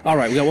 Yeah. All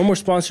right. We got one more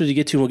sponsor to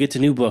get to, and we'll get to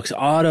new books.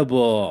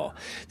 Audible.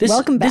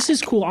 Welcome back. This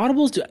is cool.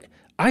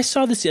 I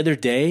saw this the other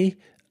day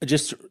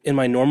just in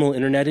my normal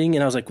interneting,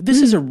 and I was like,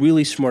 this is a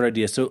really smart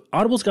idea. So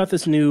Audible's got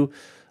this new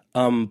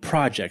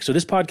project. So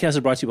this podcast is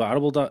brought to you by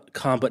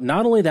audible.com, but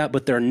not only that,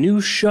 but their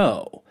new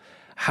show,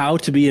 How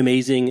to Be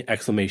Amazing, !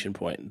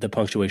 The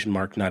punctuation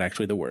mark, not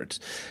actually the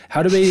words.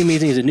 How to Be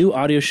Amazing is a new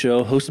audio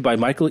show hosted by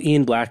Michael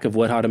Ian Black of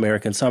Wet Hot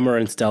American Summer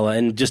and Stella,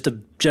 and just a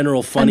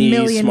general funny,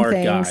 smart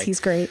guy. He's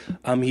great.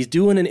 He's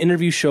doing an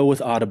interview show with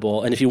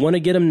Audible, and if you want to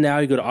get him now,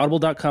 you go to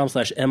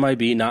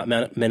audible.com/MIB, not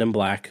Men in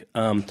Black,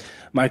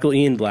 Michael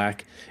Ian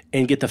Black,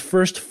 and get the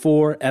first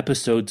 4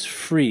 episodes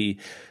free.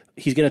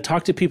 He's going to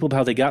talk to people about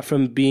how they got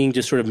from being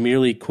just sort of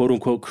merely quote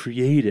unquote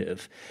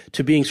creative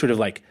to being sort of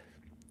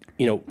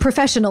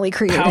professionally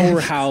creative,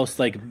 powerhouse,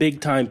 big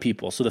time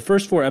people. So the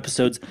first 4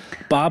 episodes,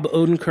 Bob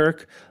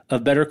Odenkirk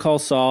of Better Call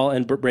Saul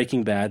and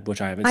Breaking Bad, which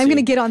I haven't seen. I'm going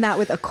to get on that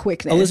with a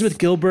quickness. Elizabeth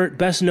Gilbert,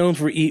 best known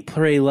for Eat,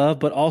 Pray, Love,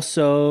 but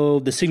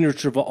also The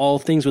Signature of All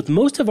Things, with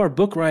most of our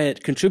Book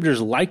Riot contributors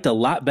liked a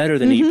lot better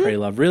than Eat, Pray,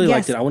 Love. Really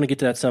liked it. I want to get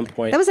to that at some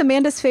point. That was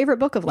Amanda's favorite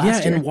book of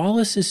last year. Yeah, and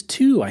Wallace's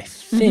too, I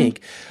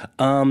think.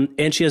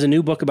 And she has a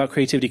new book about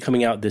creativity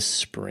coming out this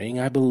spring,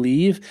 I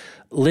believe.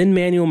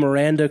 Lin-Manuel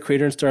Miranda,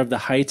 creator and star of The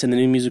Heights and the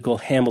new musical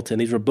Hamilton.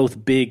 These were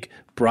both big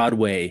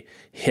Broadway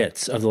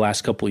hits of the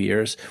last couple of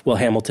years. Well,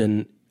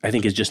 Hamilton, I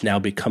think, is just now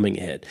becoming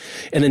a hit.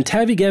 And then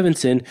Tavi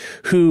Gevinson,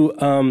 who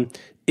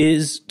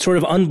is sort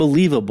of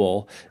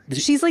unbelievable.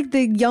 She's like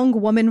the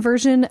young woman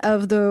version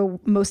of the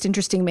most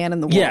interesting man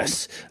in the world.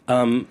 Yes.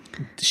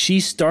 She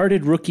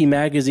started Rookie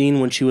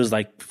Magazine when she was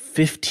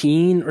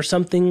 15 or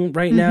something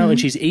right now, and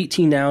she's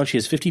 18 now. She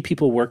has 50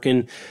 people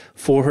working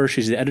for her.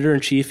 She's the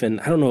editor-in-chief, and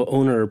I don't know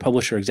owner or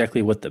publisher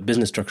exactly what the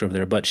business structure over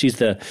there, but she's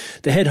the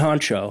head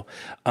honcho,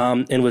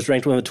 and was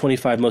ranked one of the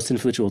 25 most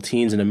influential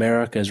teens in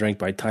America, as ranked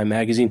by Time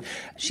Magazine.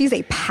 She's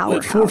a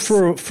powerhouse.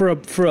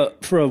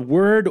 For a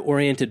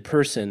word-oriented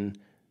person,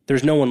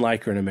 there's no one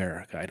like her in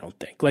America, I don't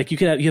think.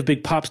 You have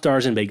big pop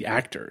stars and big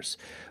actors,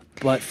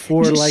 but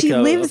for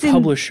a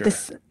publisher,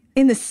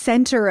 in the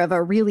center of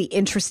a really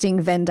interesting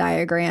Venn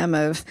diagram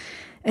of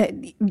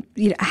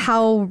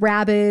how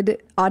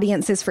rabid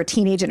audiences for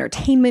teenage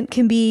entertainment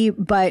can be,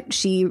 but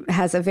she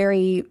has a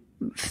very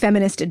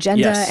feminist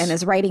agenda Yes. and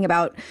is writing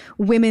about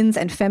women's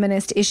and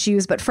feminist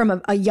issues, but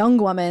from a young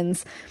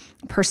woman's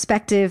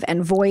perspective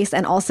and voice,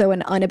 and also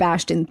an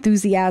unabashed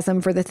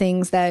enthusiasm for the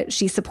things that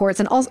she supports,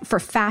 and also for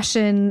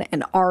fashion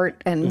and art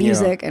and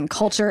music and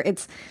culture.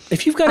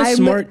 If you've got a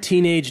smart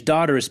teenage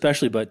daughter,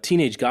 especially, but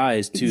teenage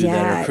guys too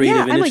that are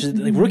creative and interested,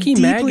 like Rookie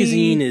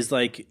Magazine is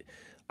like,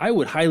 I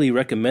would highly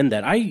recommend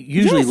that. I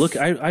usually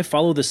I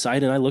follow the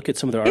site and I look at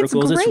some of their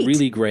articles. It's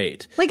really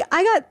great. Like,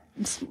 I got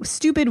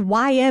stupid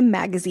YM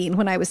magazine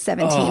when I was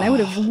 17. I would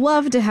have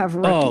loved to have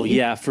Rookie. Oh,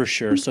 yeah, for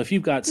sure. So if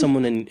you've got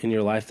someone in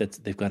your life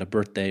they've got a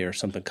birthday or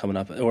something coming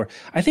up, or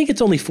I think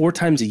it's only 4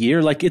 times a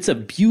year, like it's a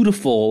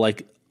beautiful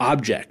like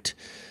object.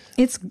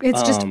 It's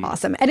just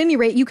awesome. At any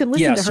rate, you can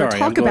listen to her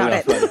talk about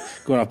it.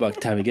 Going off about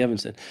Tammy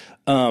Gevinson.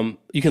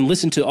 You can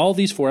listen to all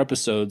these 4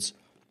 episodes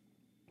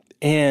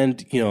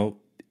and,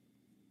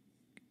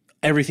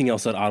 everything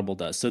else that Audible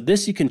does. So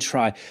this you can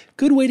try.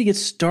 Good way to get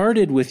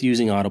started with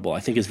using Audible. I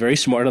think it's very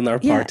smart on their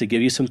part to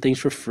give you some things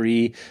for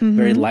free,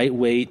 very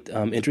lightweight,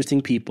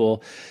 interesting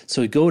people.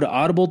 So go to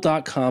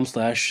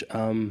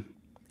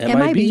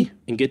audible.com/MIB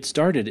and get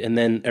started. And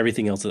then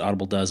everything else that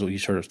Audible does, what you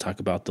sort of talk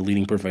about, the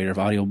leading provider of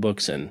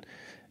audiobooks and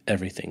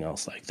everything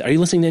else like that. Are you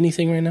listening to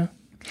anything right now?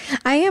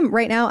 I am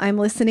right now. I'm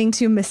listening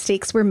to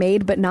Mistakes Were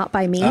Made, But Not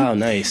By Me. Oh,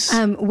 nice.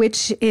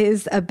 Which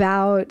is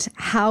about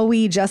how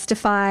we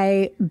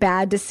justify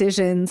bad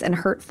decisions and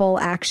hurtful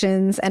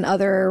actions and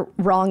other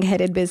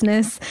wrong-headed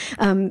business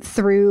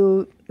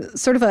through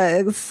sort of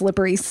a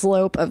slippery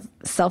slope of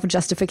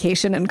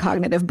self-justification and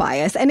cognitive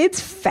bias. And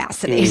it's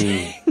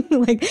fascinating.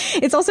 Like,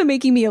 it's also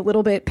making me a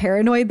little bit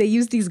paranoid. They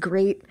use these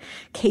great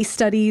case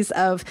studies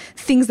of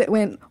things that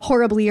went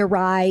horribly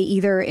awry,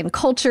 either in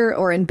culture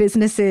or in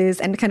businesses,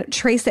 and kind of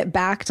trace it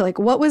back to like,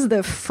 what was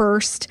the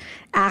first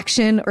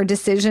action or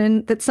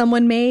decision that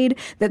someone made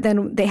that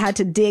then they had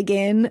to dig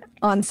in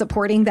on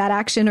supporting that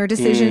action or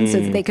decision so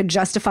that they could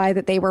justify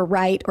that they were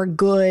right or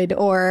good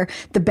or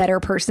the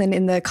better person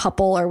in the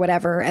couple or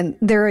whatever. And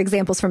there are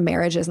examples from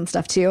marriages and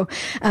stuff too.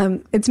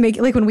 It's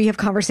making, like, when we have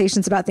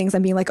conversations about things,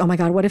 I'm being like, oh my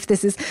God, what if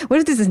this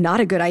is not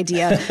a good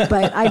idea?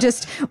 But I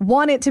just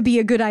want it to be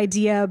a good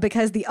idea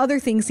because the other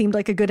thing seemed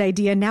like a good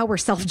idea. Now we're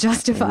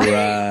self-justifying.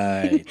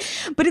 Right.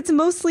 But it's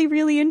mostly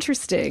really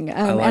interesting.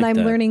 And I'm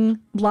learning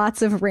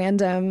lots of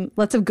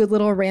good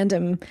little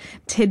random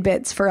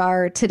tidbits for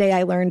our Today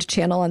I Learned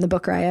channel on the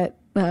Book Riot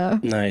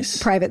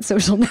nice private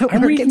social network.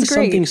 I'm reading it's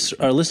great.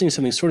 Listening to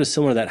something sort of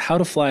similar to that, How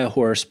to Fly a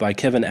Horse by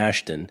Kevin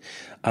Ashton,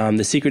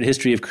 The Secret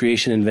History of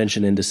Creation,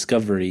 Invention, and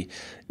Discovery.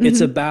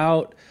 It's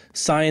about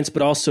science,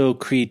 but also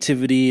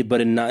creativity, but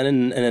in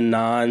a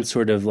non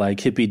sort of like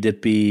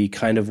hippy-dippy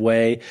kind of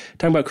way.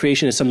 Talking about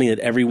creation is something that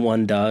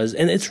everyone does.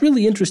 And it's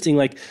really interesting.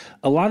 Like,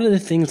 a lot of the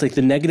things, like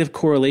the negative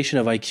correlation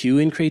of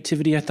IQ and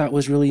creativity, I thought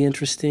was really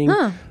interesting.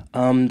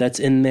 That's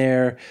in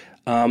there.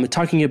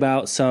 Talking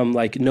about some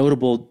like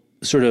notable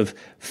sort of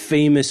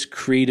famous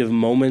creative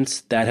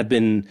moments that have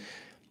been,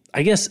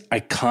 I guess,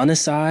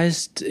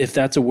 iconicized, if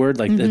that's a word.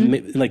 Like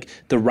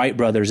the Wright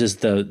brothers is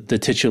the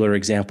titular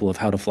example of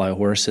How to Fly a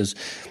Horse. Is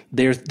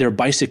they're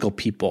bicycle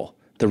people,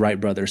 the Wright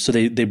brothers. So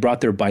they brought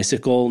their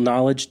bicycle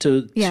knowledge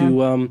to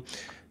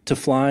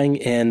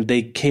flying, and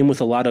they came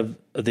with a lot of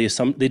they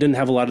didn't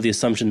have a lot of the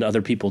assumption that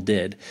other people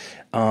did.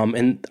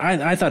 And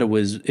I thought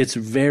it's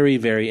very,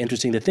 very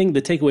interesting. The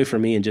takeaway for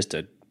me, and just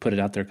to put it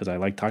out there because I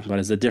like talking about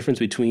it, is the difference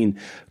between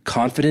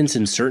confidence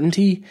and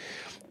certainty.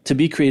 To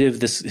be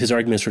creative, his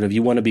argument is sort of,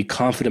 you want to be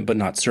confident but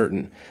not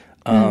certain,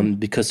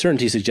 because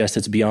certainty suggests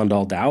it's beyond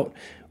all doubt.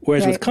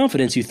 Whereas with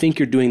confidence, you think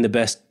you're doing the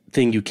best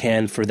thing you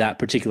can for that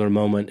particular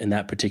moment and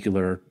that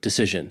particular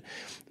decision.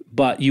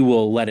 But you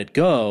will let it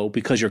go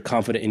because you're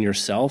confident in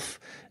yourself,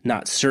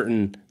 not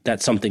certain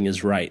that something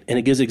is right. And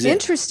it gives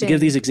Interesting. Give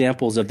these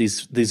examples of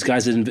these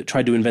guys that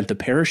tried to invent the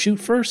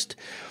parachute first.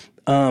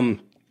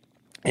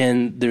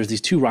 And there's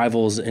these 2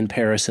 rivals in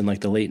Paris in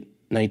like the late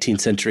 19th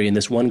century. And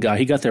this one guy,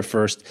 he got there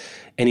first,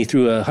 and he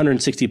threw a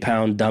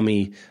 160-pound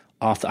dummy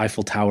off the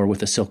Eiffel Tower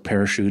with a silk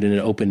parachute, and it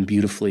opened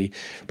beautifully.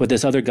 But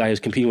this other guy who's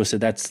competing with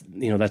said, that's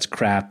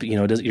crap.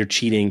 You're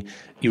cheating.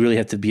 You really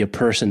have to be a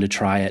person to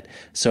try it.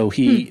 So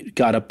he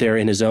got up there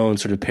in his own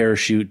sort of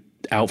parachute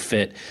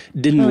outfit,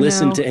 didn't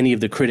listen to any of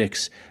the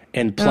critics,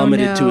 and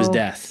plummeted to his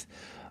death.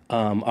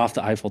 Off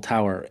the Eiffel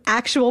Tower.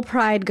 Actual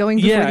pride going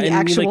before the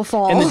actual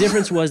fall. And the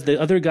difference was the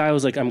other guy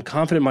was like, I'm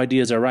confident my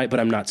ideas are right, but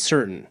I'm not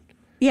certain.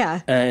 Yeah.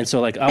 And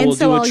so like, I'll do a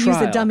trial. Use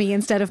a dummy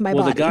instead of my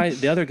body.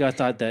 The other guy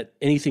thought that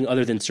anything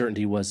other than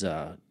certainty was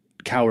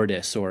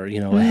cowardice or,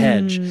 a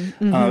hedge.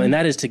 And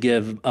that is to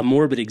give a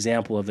morbid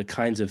example of the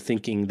kinds of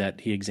thinking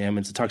that he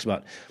examines. It talks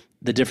about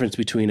the difference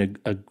between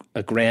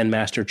a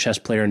grandmaster chess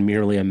player and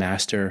merely a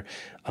master.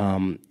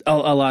 A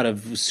lot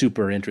of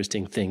super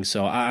interesting things.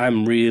 So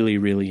I'm really,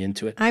 really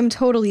into it. I'm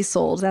totally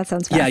sold. That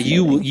sounds fascinating.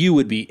 Yeah, you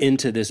would be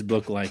into this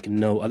book like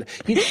no other.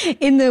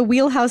 In the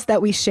wheelhouse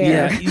that we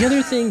share. Yeah. The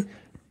other thing,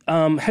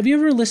 have you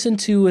ever listened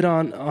to it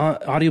on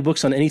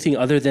audiobooks on anything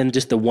other than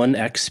just the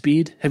 1x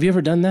speed? Have you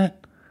ever done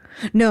that?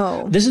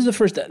 No. This is the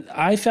first.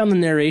 I found the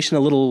narration a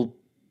little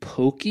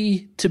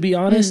pokey, to be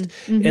honest.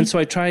 And so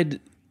I tried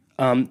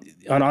on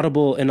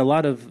Audible, and a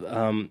lot of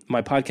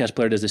my podcast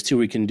player does this too,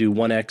 where you can do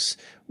 1x,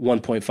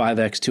 1.5x,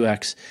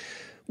 2x.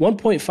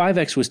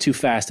 1.5x was too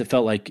fast. It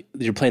felt like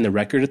you're playing the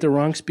record at the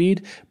wrong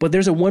speed. But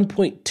there's a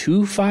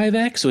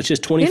 1.25x, so it's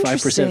just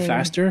 25%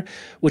 faster,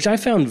 which I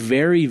found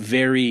very,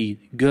 very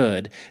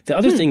good. The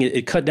other thing,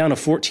 it cut down a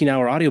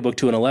 14-hour audiobook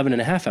to an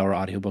 11.5-hour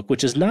audiobook,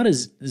 which is not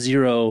as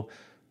zero.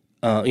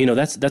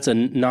 That's a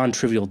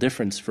non-trivial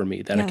difference for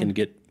me that I can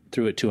get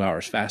through it 2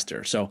 hours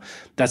faster. So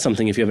that's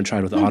something, if you haven't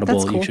tried with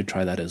Audible, cool. You should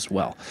try that as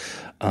well.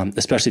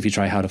 Especially if you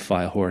try How to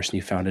Fly a Horse and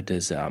you found it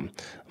as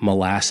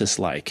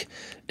molasses-like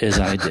as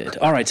I did.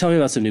 All right, tell me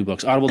about some new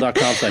books.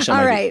 Audible.com/MIB.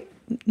 All right.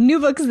 New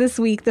books this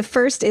week. The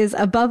first is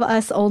Above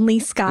Us Only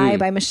Sky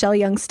by Michelle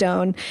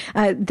Youngstone.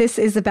 This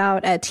is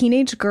about a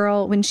teenage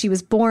girl when she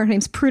was born. Her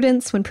name's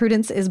Prudence. When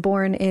Prudence is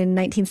born in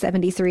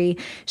 1973,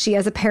 she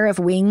has a pair of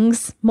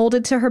wings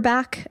molded to her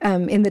back.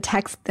 In the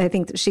text, I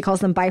think she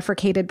calls them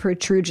bifurcated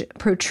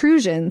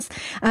protrusions.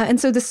 And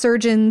so the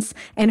surgeons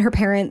and her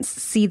parents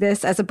see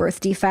this as a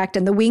birth defect,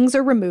 and the wings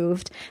are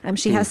removed.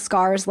 She has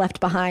scars left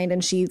behind,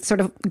 and she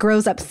sort of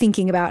grows up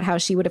thinking about how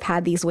she would have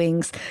had these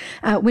wings.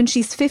 When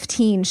she's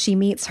 15,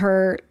 she meets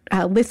her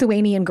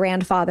Lithuanian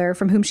grandfather,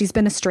 from whom she's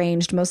been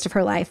estranged most of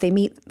her life. They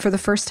meet for the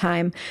first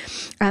time,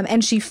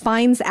 and she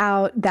finds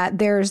out that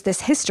there's this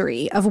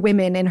history of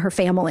women in her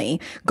family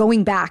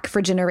going back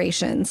for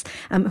generations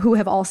who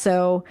have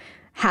also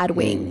had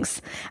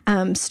wings,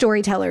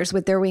 storytellers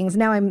with their wings.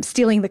 Now I'm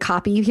stealing the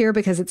copy here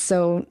because it's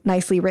so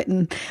nicely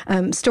written.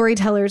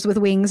 Storytellers with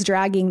wings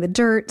dragging the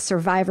dirt,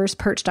 survivors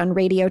perched on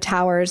radio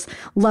towers,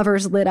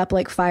 lovers lit up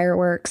like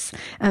fireworks.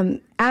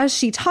 As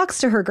she talks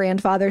to her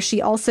grandfather, she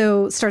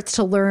also starts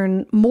to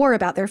learn more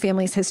about their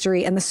family's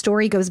history, and the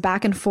story goes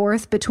back and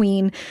forth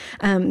between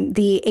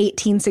the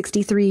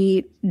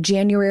 1863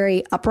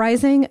 January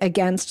uprising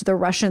against the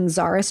Russian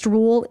Tsarist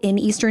rule in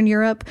Eastern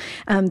Europe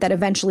that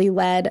eventually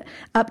led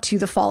up to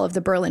the fall of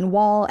the Berlin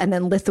Wall, and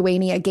then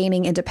Lithuania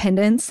gaining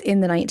independence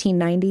in the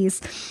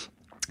 1990s.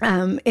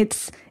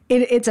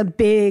 It's a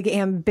big,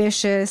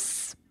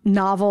 ambitious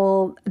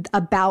novel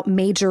about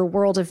major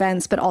world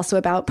events, but also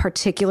about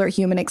particular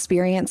human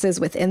experiences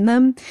within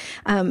them.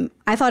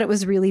 I thought it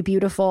was really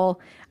beautiful.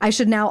 I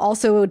should now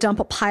also dump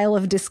a pile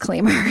of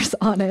disclaimers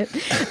on it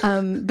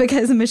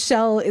because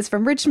Michelle is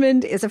from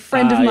Richmond, is a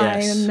friend of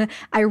mine. Yes.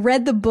 I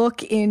read the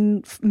book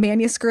in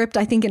manuscript,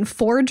 I think in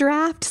 4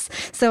 drafts.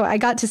 So I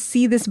got to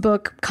see this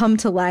book come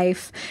to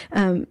life.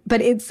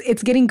 But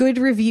it's getting good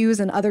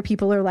reviews and other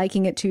people are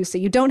liking it too. So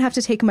you don't have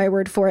to take my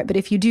word for it. But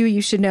if you do,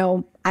 you should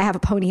know I have a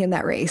pony in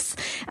that race.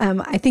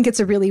 I think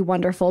it's a really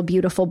wonderful,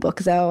 beautiful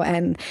book, though,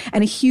 and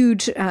a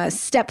huge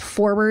step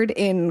forward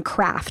in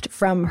craft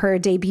from her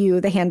debut,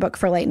 The Handbook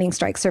for Lightning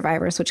Strike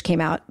Survivors, which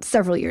came out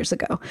several years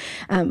ago.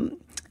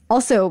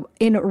 Also,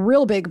 in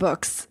real big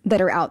books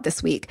that are out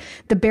this week,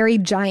 The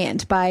Buried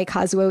Giant by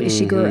Kazuo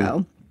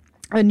Ishiguro.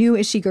 A New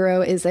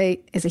Ishiguro is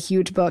a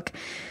huge book.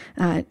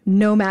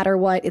 No matter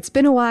what, it's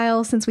been a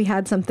while since we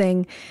had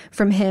something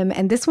from him.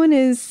 And this one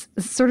is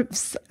sort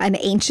of an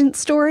ancient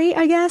story,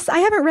 I guess. I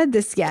haven't read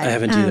this yet. I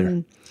haven't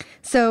either.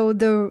 So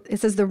it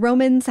says the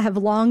Romans have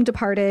long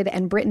departed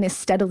and Britain is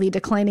steadily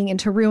declining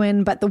into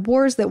ruin, but the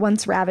wars that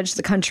once ravaged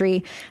the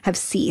country have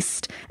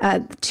ceased.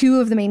 2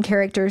 of the main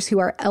characters, who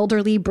are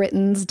elderly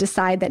Britons,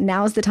 decide that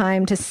now is the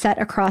time to set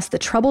across the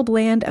troubled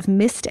land of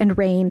mist and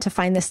rain to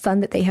find the sun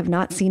that they have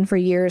not seen for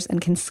years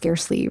and can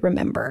scarcely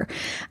remember.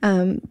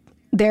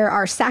 There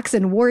are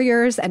Saxon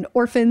warriors and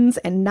orphans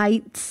and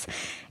knights,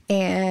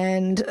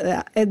 and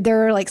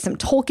there are like some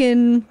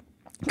Tolkien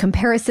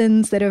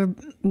comparisons that have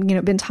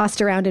been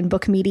tossed around in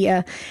book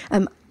media.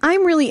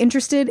 I'm really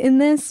interested in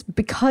this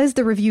because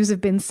the reviews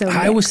have been so mixed.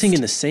 I was thinking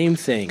the same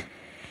thing.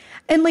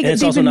 And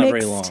it's also not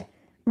very long.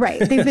 Right.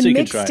 They've been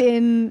mixed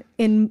in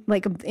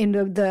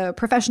the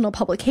professional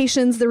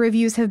publications. The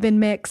reviews have been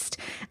mixed.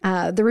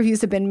 The reviews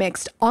have been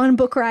mixed on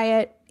Book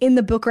Riot, in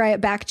the Book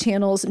Riot back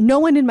channels. No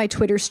one in my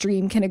Twitter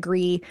stream can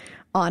agree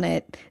on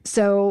it.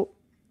 So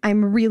I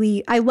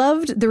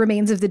loved The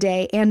Remains of the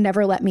Day and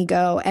Never Let Me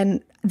Go.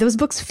 And those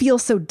books feel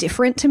so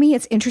different to me.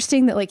 It's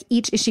interesting that like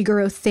each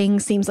Ishiguro thing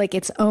seems like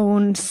its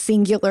own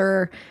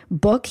singular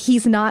book.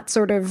 He's not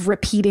sort of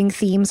repeating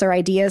themes or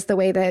ideas the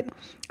way that,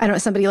 I don't know,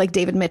 somebody like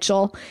David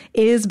Mitchell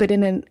is, but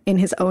in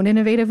his own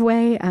innovative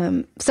way.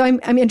 So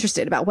I'm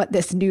interested about what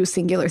this new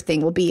singular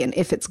thing will be and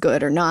if it's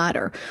good or not,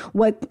 or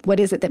what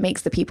is it that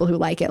makes the people who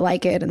like it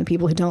and the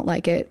people who don't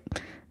like it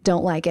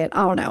don't like it.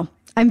 I don't know.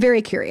 I'm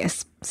very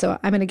curious. So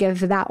I'm going to give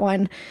that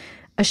one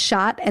a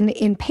shot. And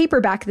in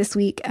paperback this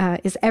week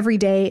is Every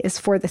Day is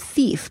for the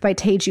Thief by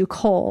Teju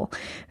Cole,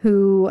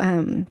 who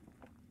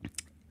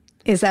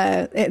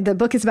the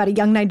book is about a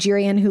young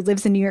Nigerian who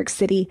lives in New York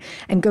City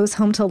and goes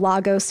home to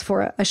Lagos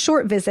for a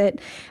short visit.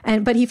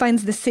 But he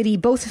finds the city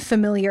both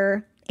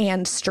familiar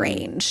and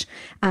strange.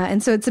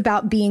 And so it's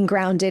about being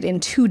grounded in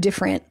 2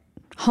 different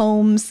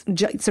homes,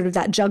 sort of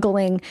that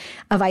juggling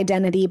of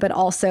identity, but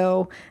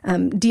also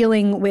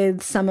dealing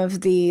with some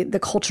of the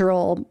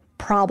cultural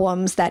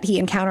problems that he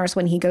encounters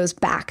when he goes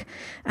back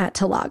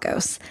to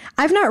Lagos.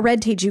 I've not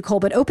read Teju Cole,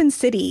 but Open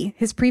City,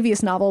 his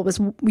previous novel, was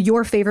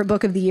your favorite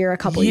book of the year a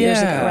couple years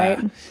ago,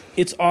 right?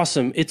 It's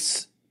awesome.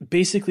 It's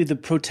basically the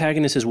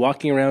protagonist is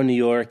walking around New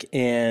York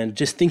and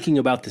just thinking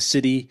about the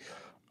city.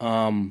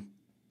 And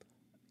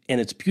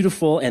it's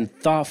beautiful and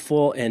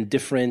thoughtful and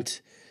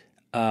different.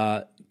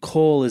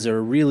 Cole is a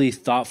really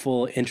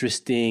thoughtful,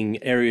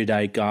 interesting,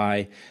 erudite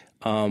guy.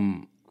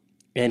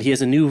 And he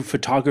has a new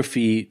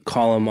photography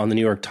column on the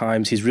New York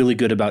Times. He's really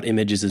good about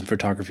images and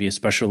photography,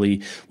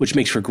 especially, which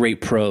makes for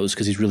great prose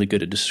because he's really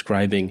good at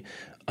describing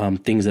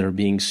things that are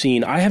being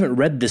seen. I haven't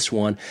read this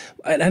one.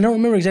 I don't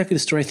remember exactly the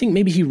story. I think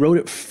maybe he wrote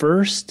it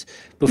first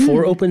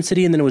before Open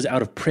City, and then it was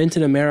out of print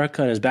in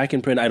America and is back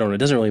in print. I don't know. It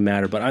doesn't really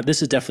matter, but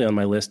this is definitely on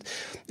my list.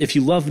 If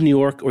you love New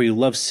York or you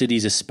love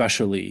cities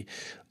especially,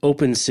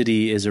 Open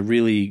City is a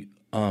really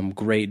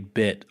great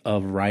bit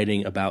of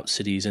writing about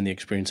cities and the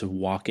experience of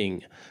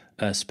walking,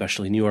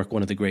 especially New York,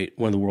 one of the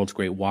world's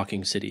great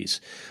walking cities.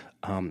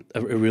 A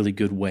really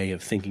good way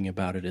of thinking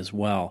about it as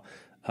well.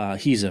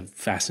 He's a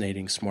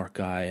fascinating, smart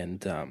guy,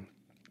 and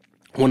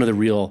one of the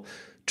real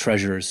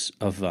treasures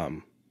of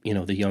the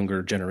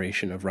younger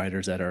generation of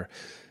writers that are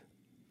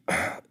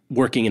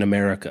working in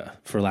America,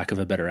 for lack of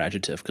a better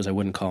adjective, because I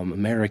wouldn't call him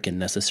American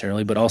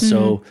necessarily, but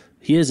also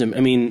he is. I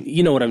mean,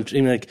 you know what I'm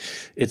saying? Like,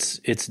 it's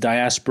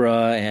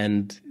diaspora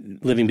and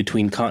living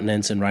between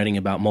continents and writing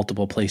about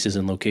multiple places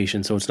and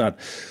locations. So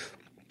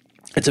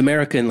it's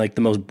America in like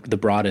the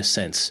broadest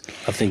sense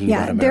of thinking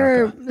about America.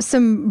 There are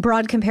some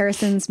broad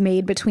comparisons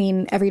made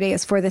between Every Day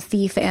is for the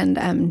Thief and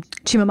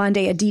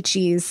Chimamanda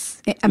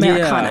Adichie's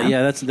Americana.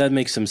 Yeah, that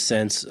makes some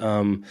sense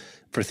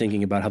for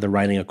thinking about how they're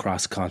writing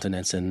across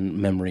continents and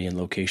memory and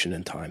location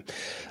and time.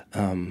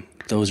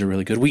 Those are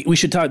really good. We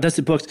should talk. That's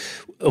the books.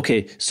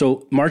 Okay,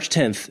 so March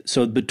 10th.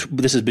 So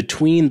this is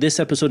between this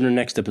episode and the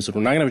next episode.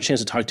 We're not going to have a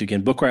chance to talk to you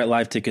again. Book Riot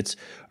Live tickets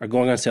are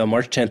going on sale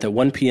March 10th at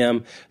 1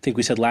 p.m. I think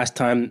we said last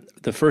time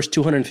the first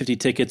 250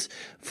 tickets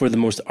for the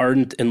most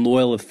ardent and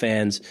loyal of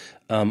fans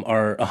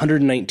are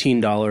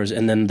 $119,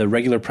 and then the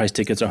regular price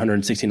tickets are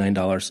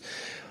 $169.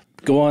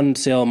 Go on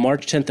sale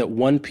March 10th at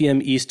 1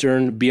 p.m.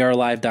 Eastern,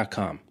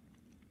 brlive.com.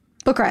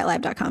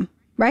 BookRiotLive.com.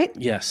 Right?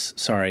 Yes.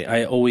 Sorry.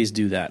 I always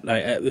do that.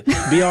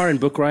 BR and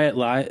Book Riot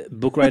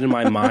in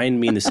my mind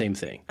mean the same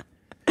thing.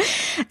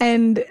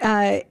 And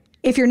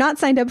if you're not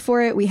signed up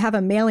for it, we have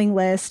a mailing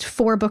list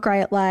for Book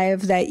Riot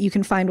Live that you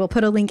can find. We'll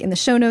put a link in the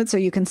show notes, or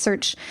you can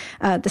search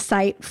the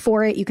site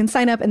for it. You can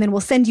sign up, and then we'll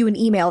send you an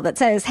email that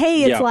says,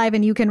 hey, it's live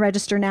and you can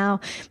register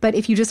now. But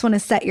if you just want to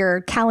set your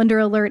calendar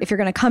alert, if you're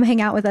going to come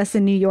hang out with us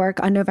in New York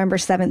on November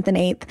 7th and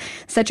 8th,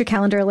 set your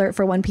calendar alert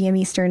for 1 p.m.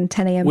 Eastern,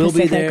 10 a.m.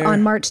 Pacific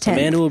on March 10th.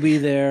 Amanda will be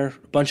there. A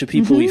bunch of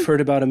people we've heard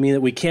about.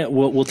 That we can't.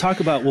 We'll talk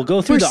about. We'll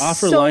go through the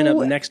offer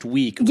lineup next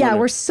week. Yeah,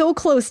 we're so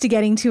close to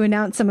getting to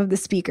announce some of the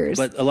speakers.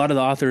 But a lot of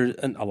the authors,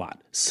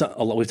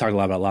 we've talked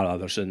about a lot of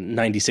others.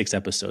 96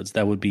 episodes.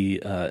 That would be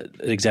an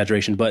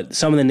exaggeration. But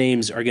some of the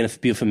names are going to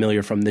be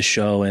familiar from this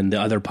show and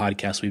the other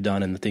podcasts we've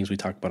done and the things we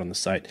talked about on the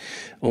site.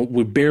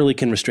 We barely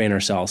can restrain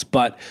ourselves.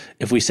 But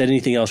if we said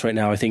anything else right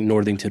now, I think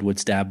Northington would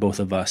stab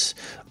both of us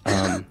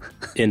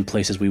in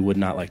places we would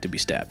not like to be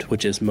stabbed,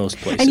 which is most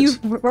places.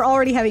 And we're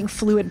already having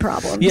fluid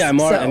problems. Yeah,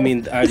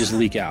 I just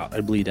leak out.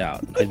 I bleed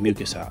out. I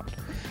mucus out.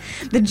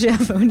 The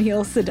Jeff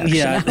O'Neill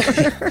seduction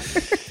hour.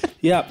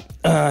 Yeah,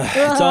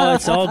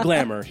 it's all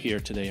glamour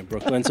here today in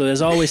Brooklyn. So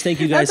as always, thank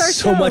you guys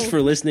so much for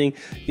listening.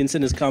 You can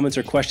send us comments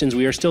or questions.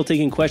 We are still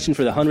taking questions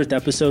for the 100th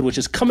episode, which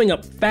is coming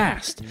up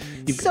fast.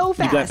 You've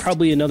got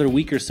probably another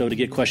week or so to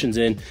get questions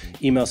in.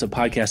 Email us at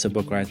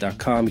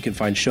podcast@bookriot.com. You can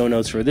find show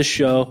notes for this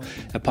show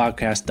at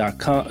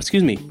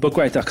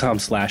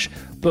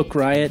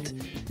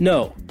bookriot.com/bookriot.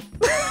 No.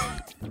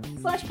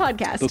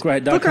 /podcast.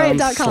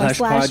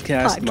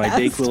 Bookriot.com/podcast. My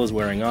Dayquil is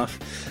wearing off.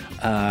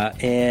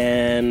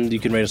 And you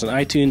can rate us on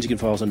iTunes. You can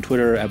follow us on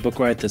Twitter at Book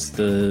Riot. That's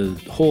the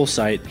whole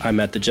site.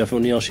 I'm at the Jeff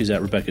O'Neill. She's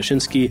at Rebecca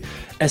Shinsky,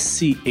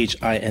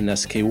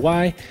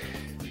 SCHINSKY.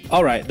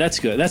 All right, that's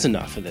good. That's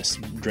enough of this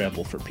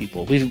dribble for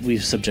people.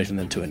 We've subjected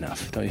them to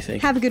enough, don't you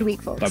think? Have a good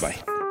week, folks.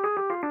 Bye-bye.